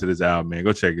ain't listening to this album, man,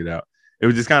 go check it out. It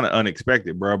was just kind of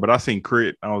unexpected, bro. But I seen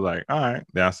Crit, I was like, all right.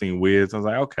 Then I seen Wiz, I was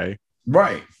like, okay,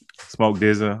 right. Smoke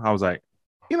DZA, I was like,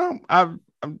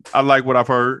 I like what I've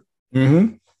heard.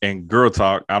 Mm-hmm. And Girl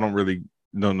Talk, I don't really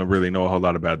know a whole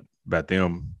lot about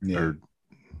them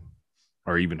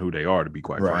or even who they are, to be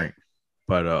quite frank.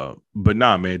 But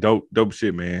nah, man, dope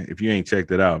shit, man. If you ain't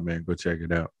checked it out, man, go check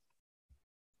it out.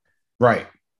 Right.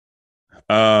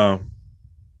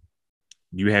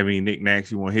 You have any knickknacks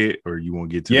you want to hit, or you want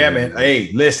to get to? Yeah, man.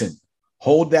 Hey, listen,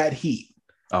 hold that heat.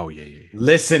 Oh yeah.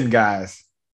 Listen, guys,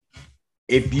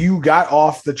 if you got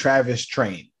off the Travis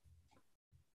train,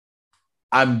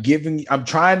 I'm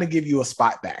trying to give you a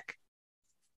spot back.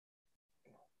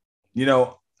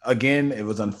 Again, it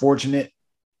was unfortunate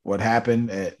what happened.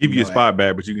 Give you a spot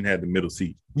back, but you can have the middle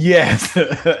seat. Yes,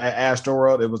 at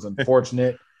Astroworld, it was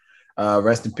unfortunate.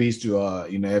 Rest in peace to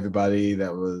everybody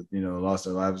that was lost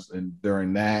their lives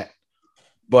during that.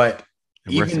 But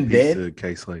and even then,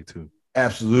 K Slay too.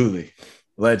 Absolutely,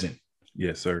 legend.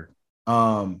 Yes, sir.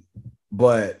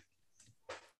 But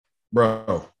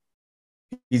bro,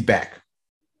 he's back,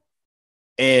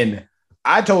 and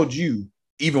I told you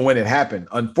even when it happened.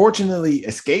 Unfortunately,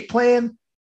 Escape Plan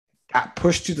got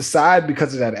pushed to the side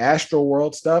because of that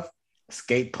Astroworld stuff.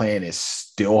 Escape Plan is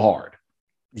still hard.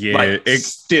 Yeah,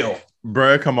 still.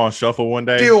 Bro, come on, shuffle one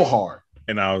day. Still hard.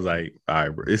 And I was like, all right,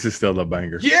 bro, this is still a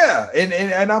banger. Yeah.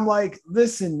 And I'm like,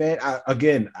 listen, man, I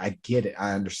get it.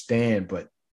 I understand. But,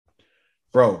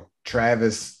 bro,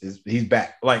 Travis, he's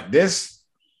back. Like this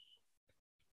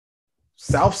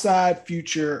Southside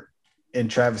Future and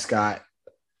Travis Scott,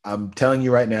 I'm telling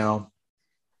you right now,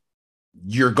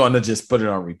 you're going to just put it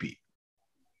on repeat.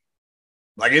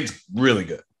 Like, it's really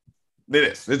good. It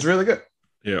is. It's really good.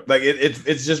 Yeah. Like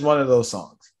it's just one of those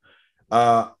songs.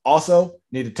 Also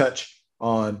need to touch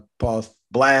on pause.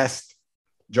 Blast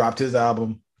dropped his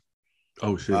album.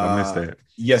 Oh shit, I missed that.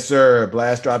 Yes, sir.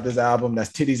 Blast dropped his album.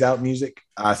 That's Titties Out music.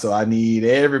 So I need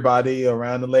everybody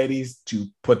around the ladies to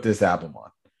put this album on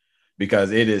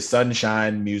because it is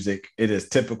sunshine music. It is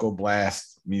typical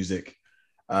Blast music.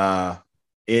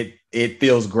 It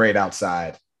feels great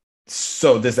outside.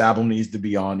 So this album needs to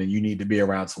be on, and you need to be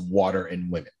around some water and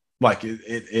women. Like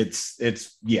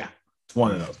it's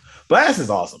one of those. Blast is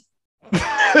awesome.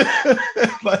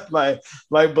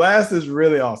 like Blast is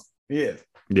really awesome. He is.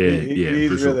 Yeah,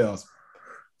 he's really awesome.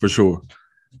 For sure.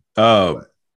 But,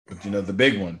 the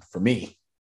big one for me.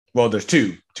 Well, there's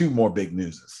two more big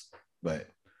newses. But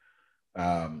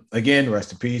again,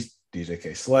 rest in peace, DJ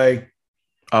K Slay.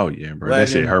 Oh yeah, bro. Legend. That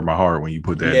shit hurt my heart when you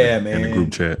put that in the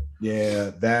group chat.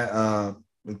 Yeah, that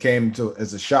it came to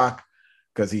as a shock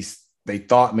because they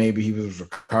thought maybe he was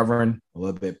recovering a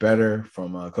little bit better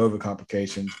from COVID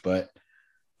complications, but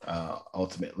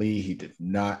ultimately he did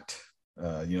not.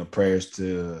 Prayers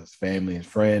to his family and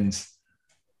friends.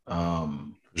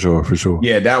 For sure.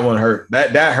 Yeah, that one hurt.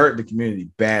 That hurt the community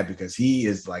bad because he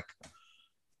is like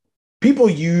people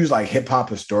use like hip hop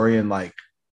historian like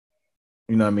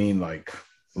like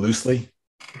loosely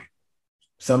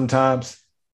sometimes,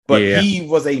 but he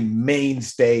was a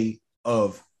mainstay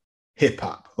of hip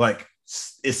hop, like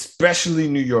especially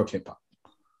New York hip hop.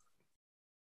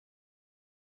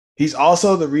 He's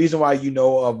also the reason why you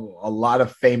know of a lot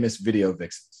of famous video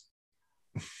vixens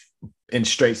in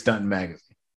Straight Stunt magazine.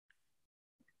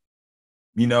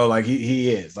 Like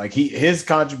he is like his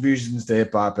contributions to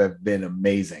hip hop have been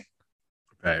amazing.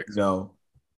 Thanks.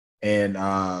 And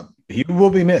he will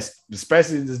be missed,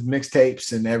 especially his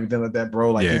mixtapes and everything like that,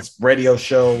 bro. Like his radio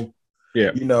show.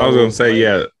 Yeah, I was gonna say,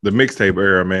 the mixtape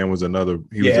era, man, was another.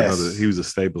 He was a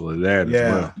staple of that as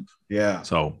well. Yeah.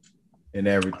 So and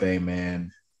everything,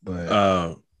 man.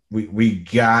 But we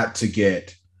got to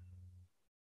get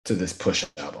to this Push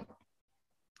album.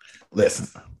 Listen,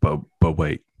 but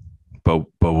wait.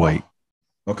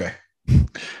 Okay.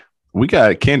 We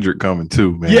got Kendrick coming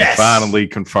too, man. Yes. Finally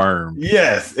confirmed.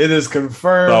 Yes, it is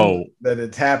confirmed that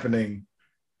it's happening.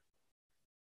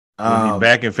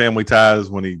 Back in Family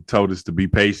Ties when he told us to be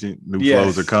patient, new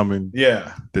flows are coming.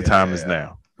 Yeah, the time is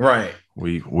now. Right.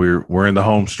 We're in the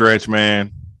home stretch,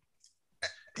 man.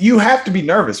 You have to be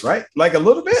nervous, right? Like a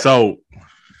little bit. So,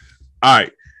 all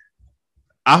right.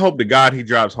 I hope to God he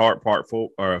drops Heart Part 4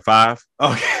 or 5.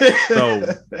 Okay. So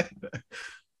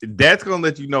that's gonna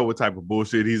let you know what type of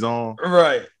bullshit he's on,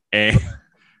 right? And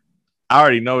I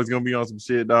already know it's gonna be on some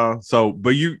shit, dog. So,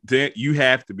 but you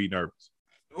have to be nervous,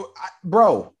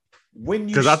 bro. When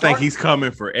you because I think he's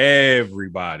coming for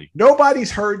everybody. Nobody's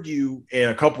heard you in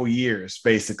a couple years,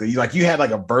 basically. Like you had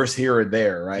like a verse here or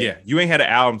there, right? Yeah, you ain't had an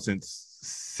album since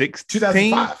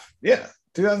 2005. Yeah,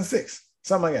 2006,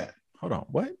 something like that. Hold on,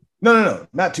 what? No,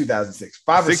 not 2006.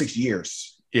 5 or 6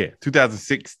 years. Yeah,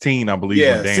 2016, I believe.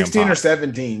 Yeah, 16 or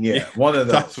 17. Yeah, one of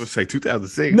those. I was going to say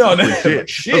 2006. No,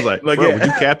 shit. I was like, bro, would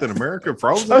you Captain America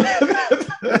Frozen? I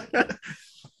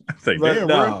say, damn,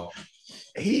 bro.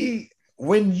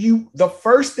 The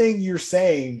first thing you're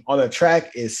saying on a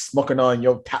track is smoking on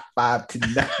your top 5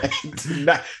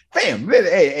 tonight. Fam,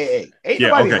 hey. Ain't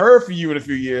nobody heard from you in a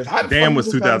few years. Damn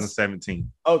was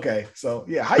 2017. Okay, so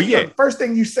yeah. The first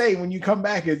thing you say when you come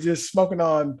back is just smoking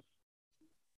on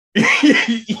some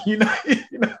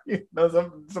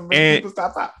people's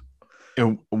top 5.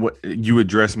 And what you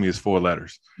address me as 4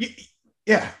 letters.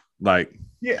 Yeah. Like,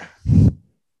 yeah.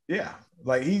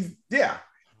 Like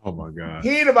oh my God.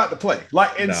 He ain't about to play.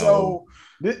 Like, and so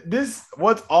this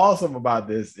what's awesome about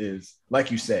this is,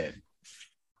 like you said,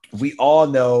 we all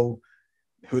know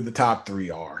who the top 3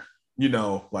 are,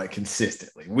 like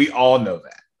consistently. We all know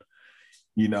that.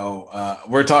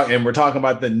 We're talking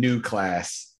about the new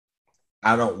class.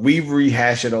 We've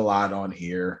rehashed it a lot on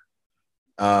here.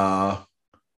 But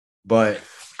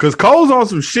because Cole's on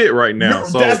some shit right now.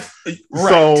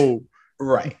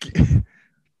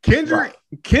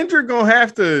 Kendrick gonna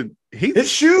have to.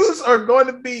 His shoes are going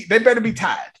to be. They better be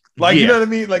tied. Like you know what I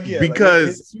mean. Like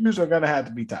because his shoes are gonna have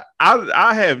to be tied.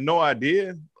 I have no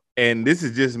idea, and this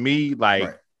is just me.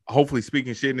 Like hopefully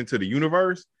speaking shit into the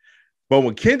universe. But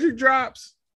when Kendrick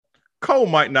drops, Cole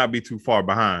might not be too far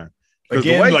behind. Because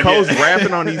the way Cole's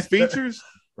rapping on these features,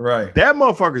 right? That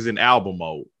motherfucker's in album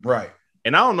mode, right?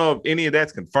 And I don't know if any of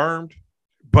that's confirmed,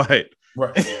 but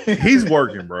he's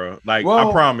working, bro. Like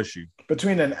I promise you,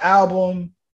 between an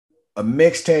album, a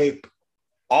mixtape,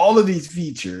 all of these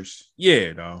features,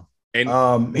 no,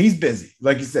 and he's busy.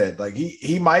 Like you said, like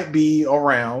he might be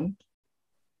around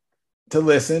to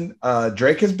listen.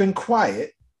 Drake has been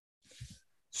quiet,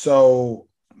 so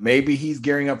maybe he's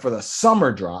gearing up for the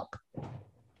summer drop.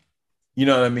 You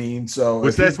know what I mean? So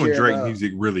which that's when Drake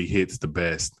music really hits the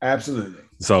best. Absolutely.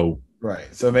 So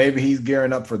right. So maybe he's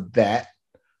gearing up for that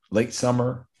late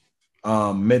summer,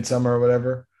 midsummer or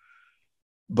whatever.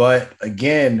 But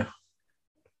again,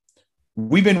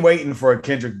 we've been waiting for a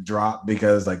Kendrick drop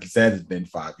because, like you said, it's been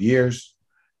 5 years.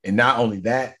 And not only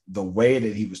that, the way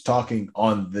that he was talking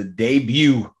on the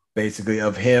debut, basically,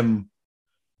 of him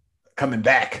coming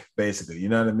back, basically, you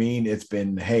know what I mean? It's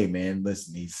been, hey, man,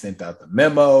 listen, he sent out the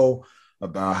memo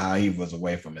about how he was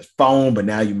away from his phone, but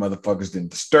now you motherfuckers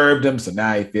didn't disturb him. So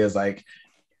now he feels like,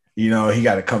 you know, he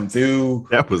got to come through.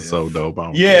 That was so dope.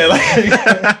 Yeah. Like,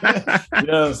 you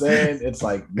know what I'm saying? It's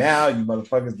like, now you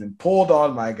motherfuckers been pulled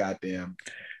on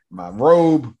my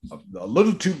robe a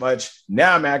little too much.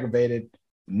 Now I'm aggravated.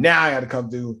 Now I got to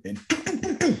come through and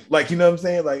like, you know what I'm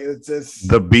saying? Like, it's just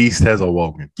the beast has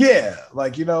awoken. Yeah.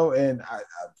 Like, you know, and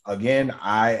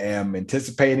I am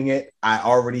anticipating it. I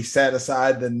already set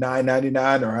aside the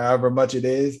 $9.99 or however much it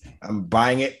is. I'm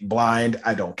buying it blind.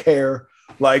 I don't care.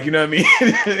 Like, you know what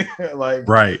I mean? Like,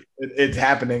 right. It's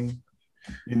happening,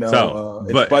 you know, so,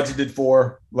 it's budgeted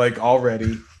for like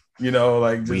already, you know,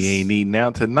 like just, we ain't eating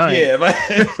out tonight.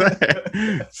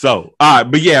 Yeah. So, all right.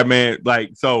 But yeah, man,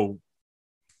 like, so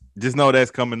just know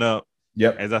that's coming up.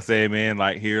 Yep. As I said, man,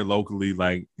 like here locally,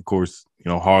 like, of course, you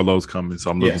know, Harlow's coming.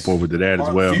 So I'm looking forward to that as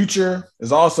well. Future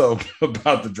is also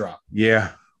about to drop.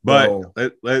 Yeah. But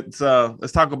let's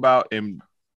talk about, in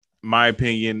my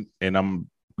opinion, and I'm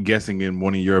guessing in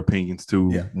one of your opinions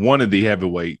too, one of the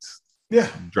heavyweights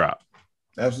drop.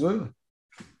 Absolutely.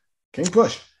 King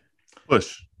Push.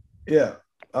 Yeah.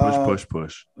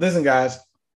 Push. Listen, guys.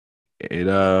 You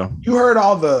heard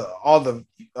all the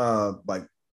like,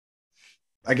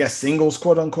 I guess, singles,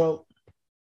 quote unquote,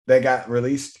 that got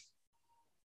released.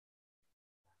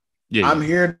 Yeah. I'm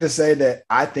here to say that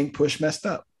I think Push messed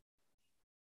up.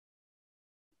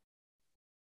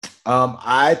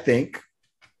 I think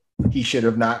he should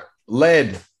have not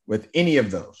led with any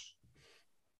of those.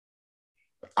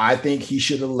 I think he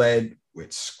should have led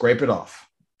with Scrape It Off.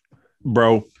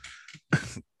 Bro. All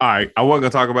right. I wasn't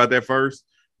going to talk about that first,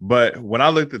 but when I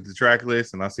looked at the track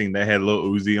list and I seen that had Lil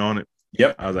Uzi on it,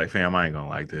 I was like, fam, I ain't going to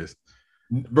like this.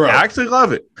 Bro. I actually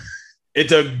love it.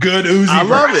 It's a good Uzi. I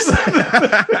love it.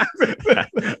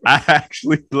 I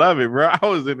actually love it, bro. I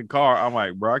was in the car. I'm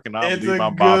like, bro, I cannot believe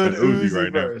I'm bopping Uzi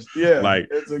right verse. Now. Yeah.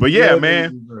 Like, but yeah,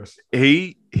 man,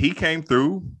 he came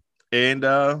through and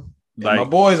like my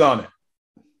boy's on it.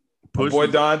 My boy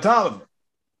Don Toliver.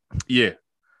 Yeah.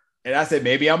 And I said,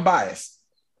 maybe I'm biased.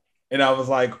 And I was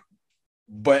like,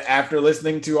 but after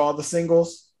listening to all the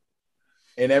singles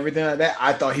and everything like that,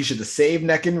 I thought he should have saved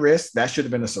Neck and Wrist. That should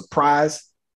have been a surprise.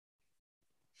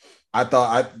 I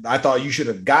thought you should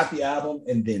have got the album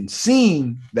and then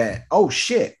seen that, oh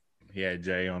shit. He had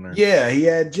Jay on there. Yeah, he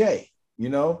had Jay, you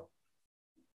know.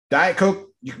 Diet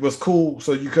Coke was cool,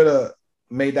 so you could have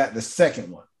made that the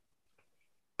second one.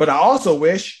 But I also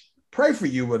wish Pray For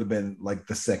You would have been like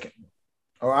the second one.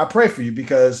 Or I Pray For You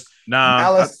because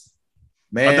Malice,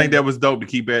 man. I think that was dope to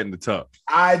keep that in the top.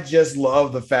 I just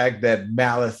love the fact that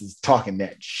Malice is talking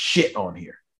that shit on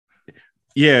here.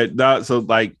 Yeah, so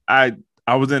like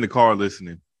I was in the car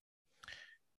listening,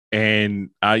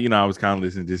 and I was kind of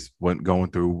listening, just wasn't going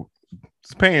through,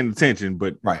 just paying attention,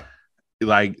 but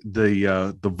like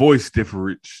the voice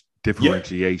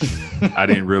differentiation, I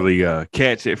didn't really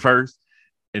catch at first,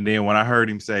 and then when I heard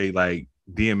him say like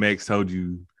DMX told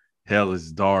you hell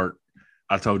is dark,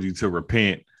 I told you to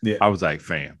repent, I was like,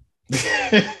 fam.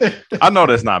 I know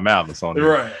that's not Malice on there,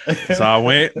 right? So I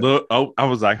went look. Oh, I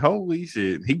was like, holy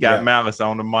shit, he got Malice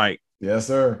on the mic. Yes,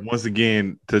 sir. Once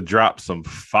again, to drop some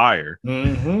fire.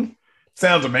 Mm-hmm.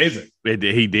 Sounds amazing.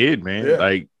 He did, man. Yeah.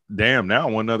 Like, damn, now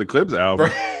I want another Clips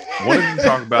album. One of you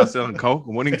talking about selling coke,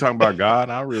 one of you talking about God.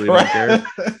 I really don't care.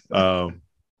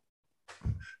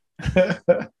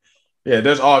 Yeah,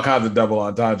 there's all kinds of double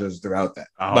entendres throughout that.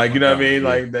 Oh, like, you know what I mean?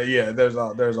 Yeah. Like,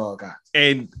 there's all kinds.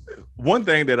 And one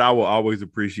thing that I will always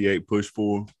appreciate Push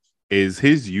for is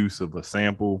his use of a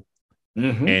sample,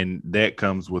 and that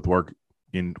comes with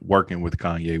working with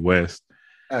Kanye West.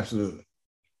 Absolutely.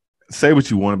 Say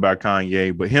what you want about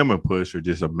Kanye, but him and Push are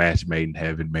just a match made in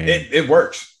heaven, man. It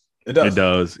works. It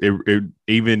does. It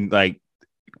even like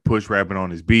Push rapping on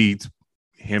his beats,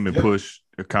 him and Push,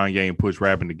 Kanye and Push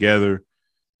rapping together.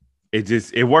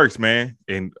 It works, man.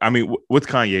 And I mean, what's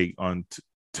Kanye on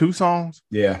 2 songs?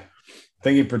 Yeah, I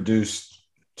think he produced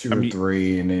 2 or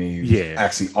 3, and then he's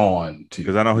actually on 2.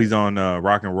 Because I know he's on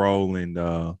Rock and Roll and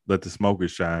Let the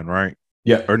Smokers Shine, right?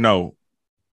 Yeah. Or no.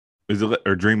 Is it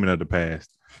or Dreaming of the Past?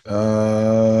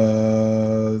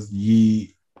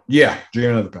 Yeah,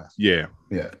 Dreaming of the Past. Yeah.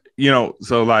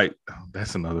 So like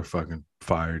that's another fucking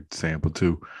fired sample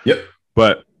too. Yep.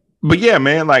 But yeah,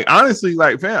 man, like honestly,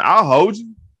 like fam, I'll hold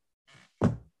you.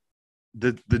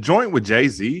 The joint with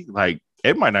Jay-Z, like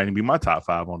it might not even be my top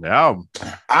 5 on the album.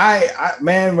 I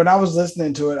man, when I was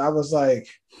listening to it, I was like,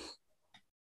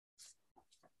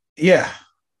 yeah.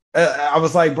 I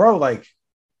was like, bro, like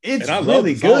it's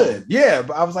really good. Yeah,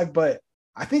 but I was like, but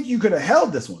I think you could have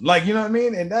held this one. Like, you know what I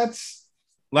mean? And that's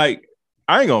like,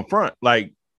 I ain't gonna front.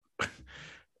 Like,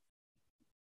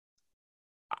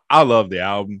 I love the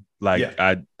album. Like,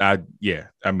 yeah.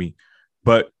 I mean,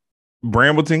 but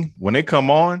Brambleton, when they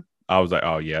come on, I was like,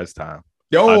 oh yeah, it's time.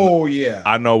 Yeah.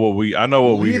 I know what we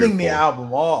leading the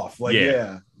album off. Like,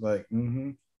 like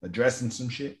addressing some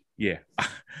shit. Yeah.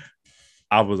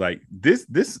 I was like, this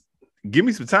give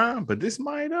me some time, but this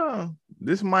might be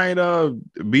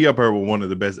up there with one of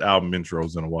the best album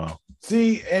intros in a while.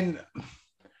 See, and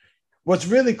what's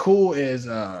really cool is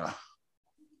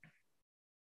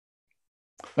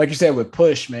like you said with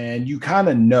Push, man, you kind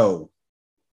of know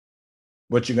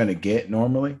what you're gonna get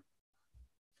normally.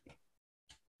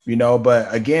 You know,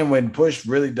 but again, when Push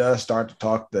really does start to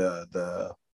talk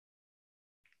the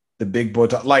big boy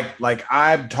talk, like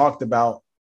I've talked about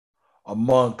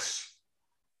amongst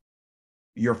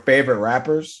your favorite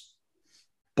rappers,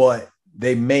 but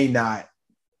they may not,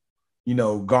 you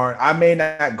know, I may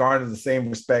not garner the same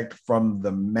respect from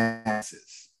the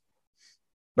masses,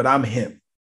 but I'm him.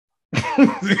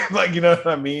 Like, you know what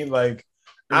I mean? Like,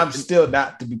 I'm still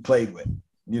not to be played with,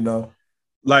 you know?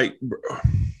 Like,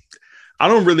 I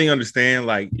don't really understand,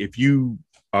 like, if you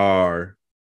are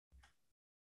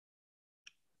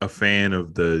a fan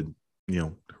of the, you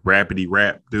know, rapidy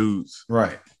rap dudes,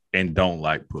 right, and don't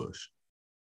like Push.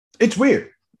 It's weird.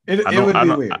 It would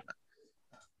be weird.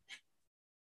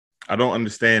 I don't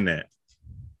understand that.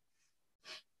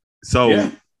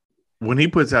 So when he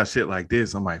puts out shit like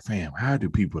this, I'm like, fam, how do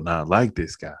people not like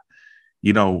this guy?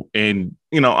 You know, and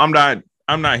you know, I'm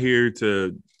not here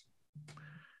to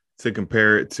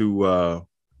compare it to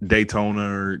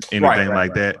Daytona or anything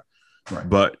like that. Right.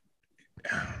 But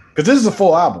because this is a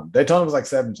full album. Daytona was like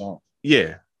 7 songs.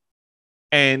 Yeah.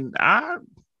 And I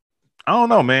don't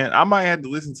know, man. I might have to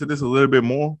listen to this a little bit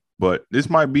more, but this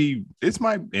might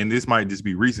just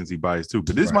be recency bias too.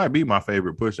 But this might be my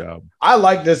favorite Push album. I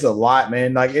like this a lot,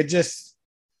 man. Like it just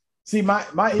my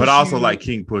but issue, I also like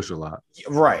King Push a lot.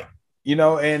 Right. You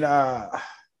know, and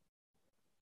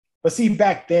but see,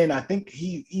 back then I think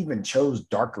he even chose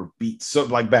darker beats. So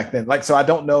like back then, like so I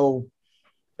don't know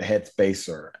the headspace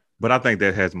or but I think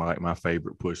that has my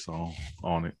favorite Push song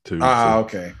on it too.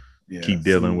 Okay. Yeah. Keep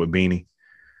dealing with Beanie.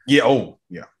 Yeah. Oh,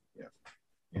 yeah.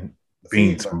 Yeah.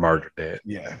 Beans murdered that.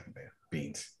 Yeah. Man.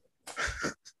 Beans.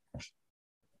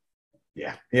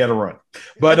 Yeah. He had a run.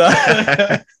 But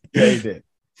yeah, he did.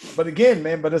 But again,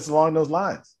 man, but it's along those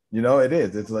lines. You know, it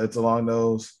is. It's along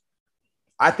those.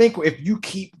 I think if you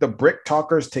keep the Brick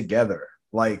Talkers together,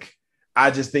 like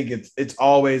I just think it's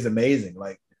always amazing.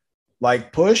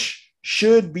 Like Push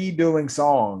should be doing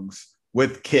songs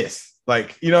with Kiss.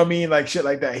 Like, you know what I mean? Like shit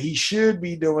like that. He should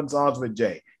be doing songs with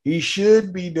Jay. He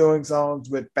should be doing songs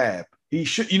with Fab. He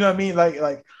should, you know what I mean?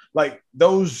 Like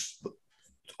those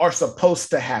are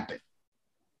supposed to happen.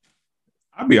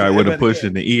 I'd be all right with a Push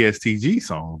in the ESTG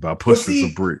song about pushing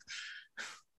some bricks.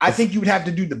 I think you would have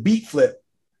to do the beat flip.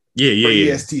 Yeah.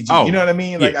 ESTG. Oh, you know what I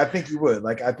mean? Like I think you would.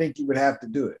 Like I think you would have to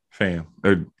do it. Fam,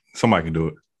 or somebody can do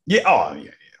it. Yeah. Oh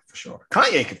yeah, for sure.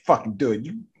 Kanye can fucking do it.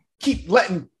 You keep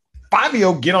letting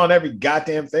Fabio get on every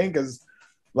goddamn thing because,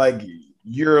 like,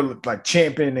 you're like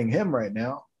championing him right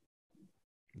now.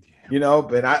 Yeah. You know,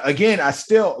 but I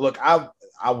still look. I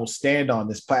will stand on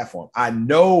this platform. I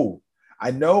know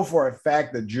for a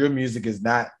fact that drill music is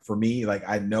not for me. Like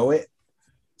I know it.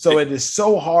 So it is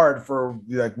so hard for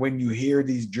like when you hear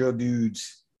these drill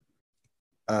dudes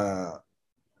pause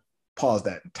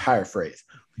that entire phrase.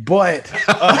 But you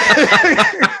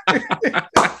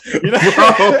know,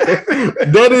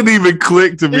 that didn't even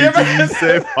click to me till you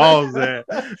said pause that.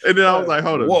 And then I was like,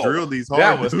 hold on, drill these hard.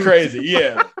 That was crazy.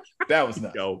 Yeah. That was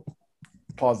nuts. Yo.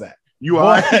 Pause that. You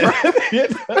are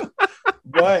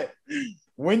but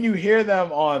when you hear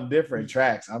them on different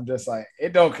tracks, I'm just like,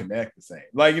 it don't connect the same.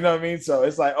 Like, you know what I mean? So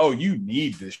it's like, oh, you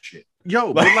need this shit.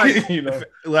 Yo, but like, you know,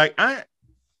 I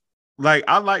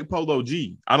like Polo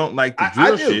G. I don't like the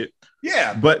drill shit.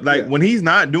 Yeah. But like when he's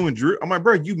not doing drill, I'm like,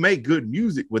 bro, you make good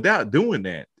music without doing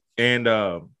that. And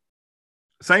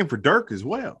same for Dirk as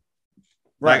well.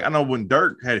 Right. Like I know when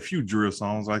Dirk had a few drill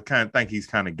songs, I kind of think he's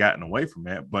kind of gotten away from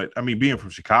that. But I mean, being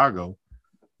from Chicago,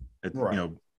 Right.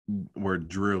 where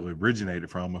drill originated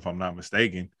from, if I'm not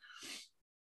mistaken.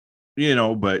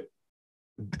 But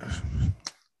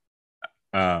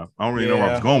I don't really know where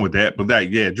I was going with that, but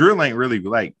drill ain't really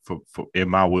like for in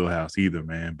my wheelhouse either,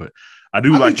 man. But I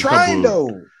do like a couple.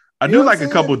 Though. I do like a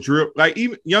couple drill, like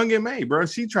even Young M.A, bro.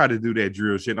 She tried to do that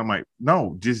drill shit. I'm like,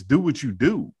 no, just do what you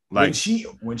do. Like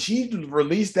when she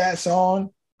released that song,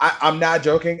 I'm not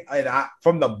joking, and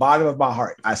from the bottom of my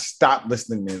heart, I stopped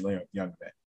listening to Young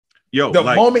M.A.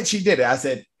 The moment she did it, I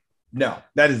said, no,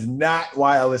 that is not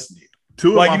why I listen to you.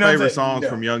 Two of my favorite songs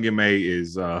from Young M.A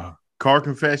is Car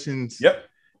Confessions,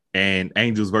 and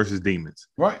Angels versus Demons.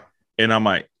 Right. And I'm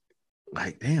like,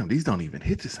 damn, these don't even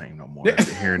hit the same no more.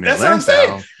 After hearing that last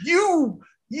album. You.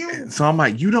 So I'm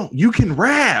like, you can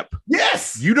rap.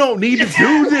 Yes. You don't need to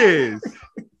do this.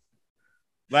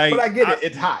 But I get it.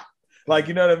 It's hot. Like,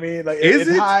 you know what I mean? Like,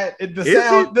 it's hot.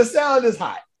 The sound is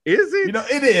hot. Is it?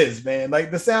 It is, man. Like,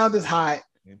 the sound is hot.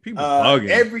 And people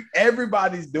bugging.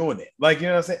 Everybody's doing it. Like, you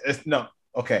know what I'm saying?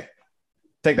 Okay.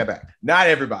 Take that back. Not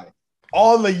everybody.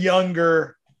 All the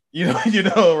younger,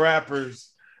 rappers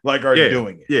like are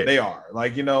doing it. Yeah. They are.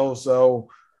 Like, so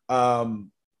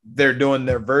they're doing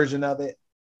their version of it.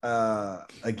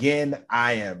 Again,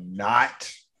 I'm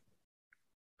not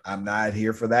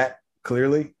here for that.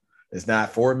 Clearly, it's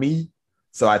not for me.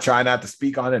 So I try not to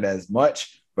speak on it as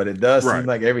much, but it does seem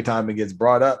like every time it gets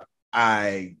brought up,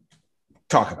 I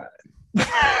talk about it.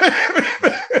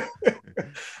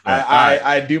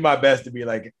 I do my best to be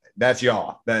like, that's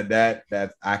y'all. That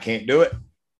I can't do it.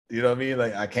 You know what I mean?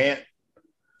 Like, I can't.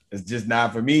 It's just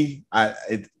not for me.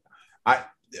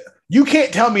 You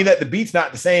can't tell me that the beat's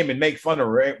not the same and make fun of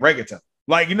reggaeton.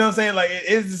 Like, you know what I'm saying? Like,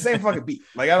 it's the same fucking beat.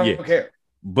 Like, I don't care.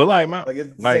 But like,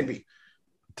 it's the same beat.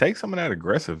 Take some of that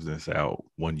aggressiveness out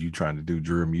when you trying to do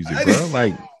drill music, bro.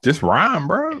 Like, just rhyme,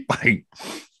 bro. Like,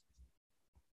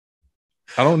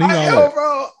 I don't need all that,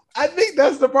 bro. I think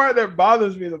that's the part that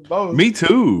bothers me the most. Me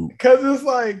too. Because it's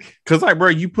like, bro,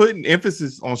 you putting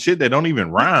emphasis on shit that don't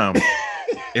even rhyme.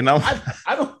 And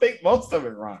I don't think most of it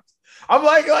rhymes. I'm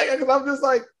like, because I'm just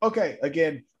like, okay,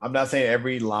 again, I'm not saying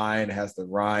every line has to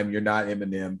rhyme. You're not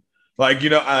Eminem. Like,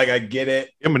 I get it.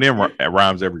 Eminem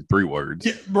rhymes every 3 words.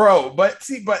 Yeah, bro. But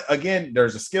again,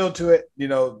 there's a skill to it.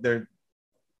 He's on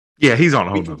a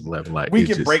whole nother level. Like, we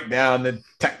can break down the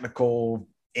technical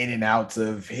in and outs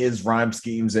of his rhyme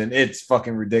schemes, and it's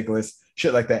fucking ridiculous.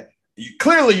 Shit like that.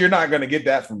 Clearly, you're not going to get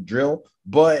that from drill.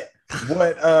 But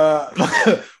but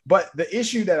the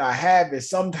issue that I have is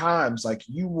sometimes, like,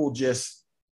 you won't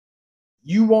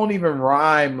even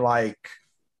rhyme like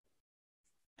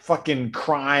fucking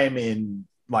crime and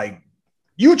like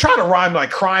you try to rhyme like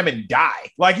crime and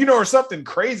die, like, or something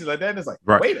crazy like that. And it's like,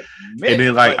 wait a minute.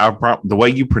 And then the way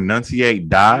you pronunciate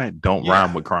die don't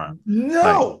rhyme with crime.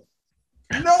 No.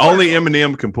 Only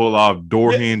Eminem can pull off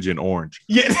door hinge and orange.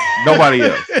 Yeah. Nobody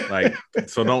else. Like,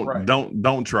 so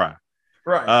don't try.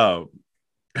 Right.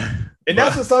 And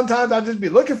that's what sometimes I just be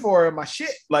looking for in my shit.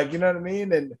 Like, you know what I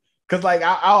mean? And because like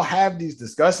I'll have these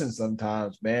discussions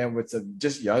sometimes, man, with some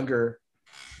just younger,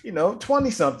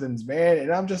 20-somethings, man.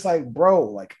 And I'm just like, bro,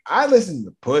 like, I listen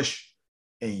to Push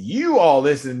and you all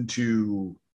listen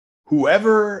to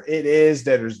whoever it is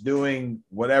that is doing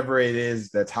whatever it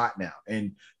is that's hot now.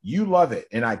 And you love it.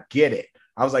 And I get it.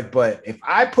 I was like, but if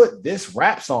I put this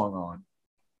rap song on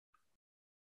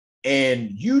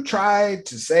and you try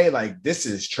to say like, this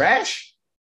is trash,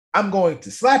 I'm going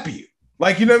to slap you.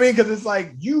 Like, you know what I mean? Because it's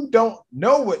like, you don't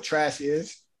know what trash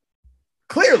is,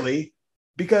 clearly,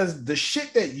 because the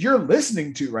shit that you're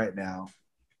listening to right now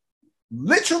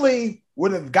literally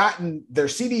would have gotten their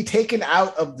CD taken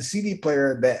out of the CD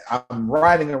player that I'm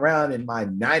riding around in my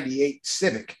 98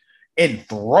 Civic and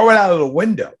throw it out of the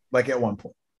window, like, at one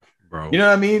point. Bro. You know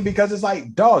what I mean? Because it's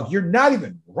like, dog, you're not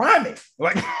even rhyming.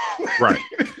 Like, right.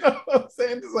 You know what I'm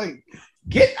saying? It's like,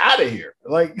 get out of here.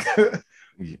 Like, all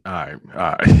right.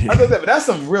 But that's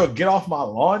some real get off my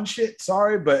lawn shit.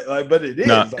 Sorry, but it is.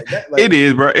 Like that, like, it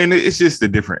is, bro. And it's just the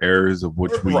different eras of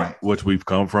which we've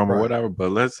come from or whatever.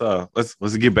 But let's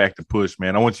get back to Push,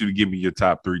 man. I want you to give me your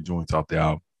top 3 joints off the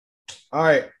album. All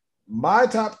right. My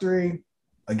top 3,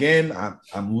 again,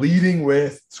 I'm leading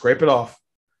with Scrape It Off.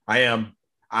 Don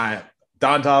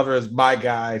Toliver is my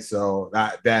guy, so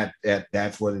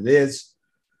that's what it is.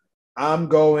 I'm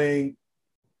going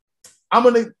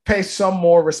to pay some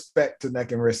more respect to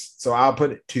Neck and Wrist, so I'll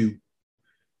put it 2.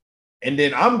 And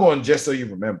then I'm going Just So You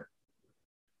Remember.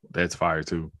 That's fire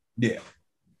too. Yeah.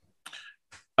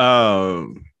 All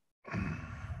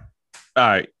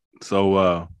right.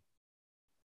 So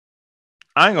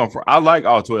I like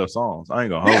all 12 songs. I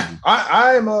ain't gonna hold you.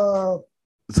 I'm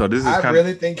So this is I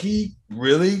really think he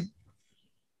really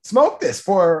smoked this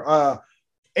for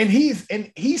and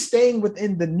he's staying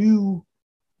within the new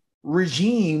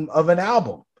regime of an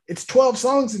album. It's 12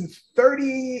 songs and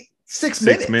 36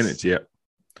 minutes. 6 minutes, yeah.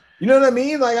 You know what I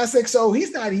mean? Like I said, so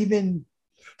he's not even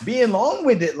being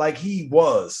long-winded like he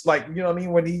was. Like, you know what I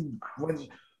mean?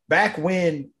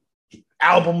 When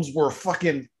albums were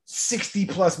fucking 60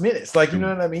 plus minutes. Like, you know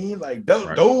what I mean? Like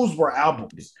those were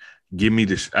albums. Give me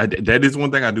that is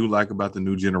one thing I do like about the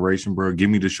new generation, bro. Give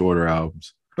me the shorter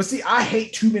albums. But see, I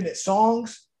hate 2-minute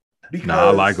songs because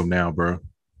I like them now, bro.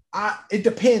 It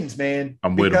depends, man.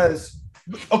 I'm with them.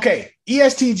 Okay,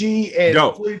 ESTG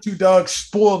and 42 Doug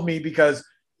spoiled me because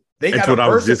they got a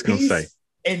verse piece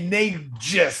and they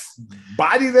just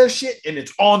body their shit and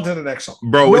it's on to the next song.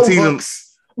 Bro,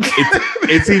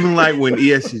 it's even like when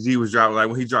ESTG was dropping, like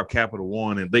when he dropped Capital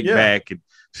One and Lick Back and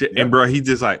shit. And bro, he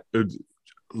just like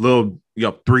little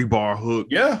 3-bar hook,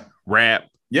 rap,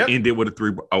 ended with a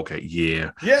 3-bar. Okay,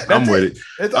 I'm with it.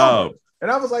 It's over. And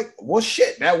I was like, well,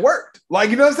 shit, that worked. Like,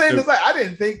 you know what I'm saying? It's like, I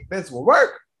didn't think this would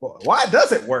work. Well, why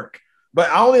does it work? But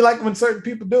I only like when certain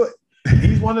people do it.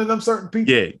 He's one of them certain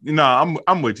people. Yeah,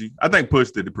 I'm with you. I think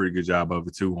Push did a pretty good job of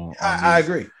it too. I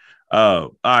agree.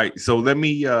 All right, so let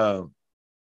me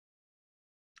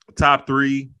top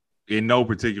 3 in no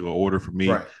particular order for me.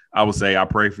 Right. I would say I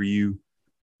Pray for You.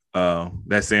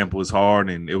 That sample is hard,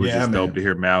 and it was just dope to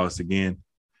hear Malice again.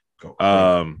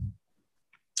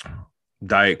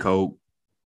 Diet Coke.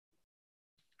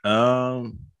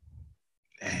 Man,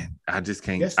 I just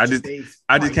can't. I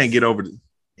just can't get over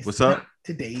what's up?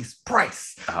 Today's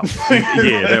price. Oh,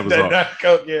 yeah, that was all.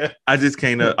 Coke, yeah. I just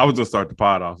can't. I was gonna start the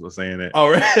pod off with saying that. All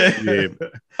right.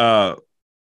 Yeah.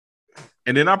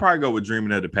 And then I'll probably go with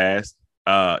Dreaming of the Past.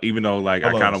 Even though like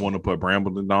I kind of want to put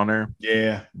Brambleton on there.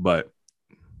 Yeah. But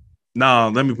no,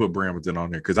 let me put Brambleton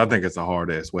on there because I think it's a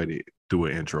hard ass way to do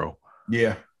an intro.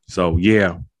 Yeah. So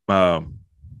yeah.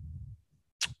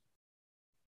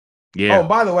 Yeah. Oh,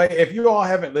 by the way, if you all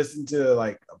haven't listened to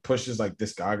like Push's like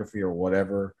discography or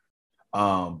whatever,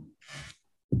 My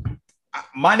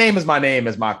Name is My Name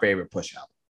is my favorite Push album.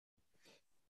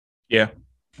 Yeah.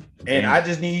 And I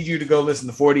just need you to go listen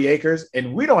to 40 Acres,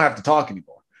 and we don't have to talk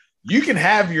anymore. You can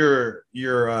have your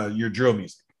drill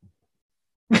music.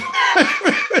 You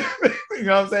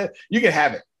know what I'm saying? You can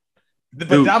have it. But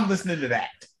dude, I'm listening to that.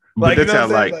 Like, but that's how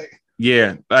like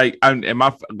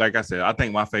I said, I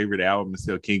think my favorite album is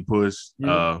still King Push,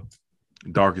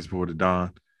 Darkest Before the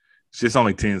Dawn. It's just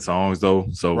only 10 songs though,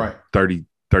 so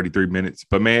 33 minutes.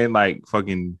 But man, like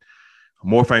fucking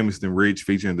More Famous Than Rich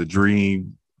featuring The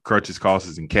Dream, Crutches,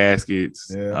 Crosses, and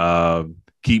Caskets,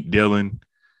 Keep Dylan,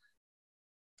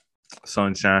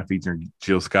 Sunshine featuring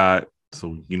Jill Scott.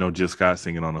 So Jill Scott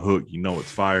singing on the hook,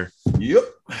 it's fire. Yep.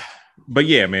 But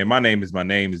yeah, man, My Name is My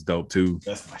Name is dope too.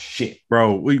 That's my shit,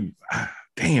 bro. We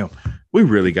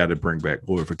really got to bring back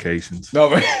Glorifications. No,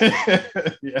 but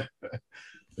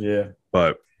yeah.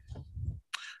 But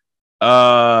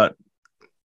other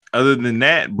than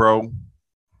that, bro,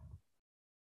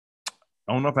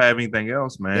 I don't know if I have anything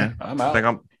else, man. Yeah, I'm out.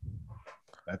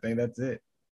 I think that's it.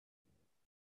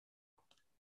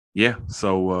 Yeah.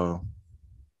 So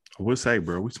I would say,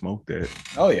 bro, we smoked that.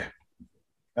 Oh yeah,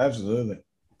 absolutely.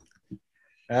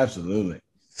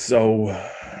 So,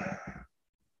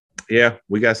 yeah,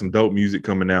 we got some dope music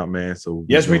coming out, man. So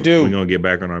yes, we do. We're gonna get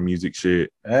back on our music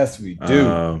shit. Yes, we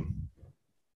do.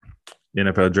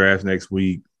 NFL drafts next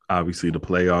week. Obviously, the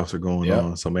playoffs are going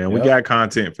on. So, man, we got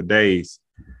content for days.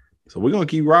 So we're gonna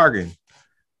keep rocking.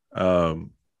 Yeah,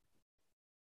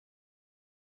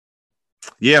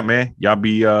 man. Y'all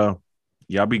be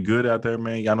good out there,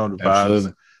 man. Y'all know the vibes.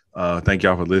 Absolutely. Thank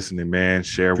y'all for listening, man.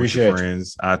 Share with your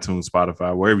friends, iTunes,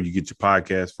 Spotify, wherever you get your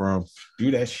podcast from.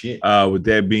 Do that shit. With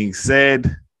that being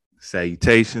said,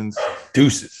 salutations.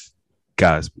 Deuces.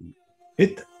 Godspeed.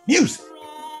 Hit the music.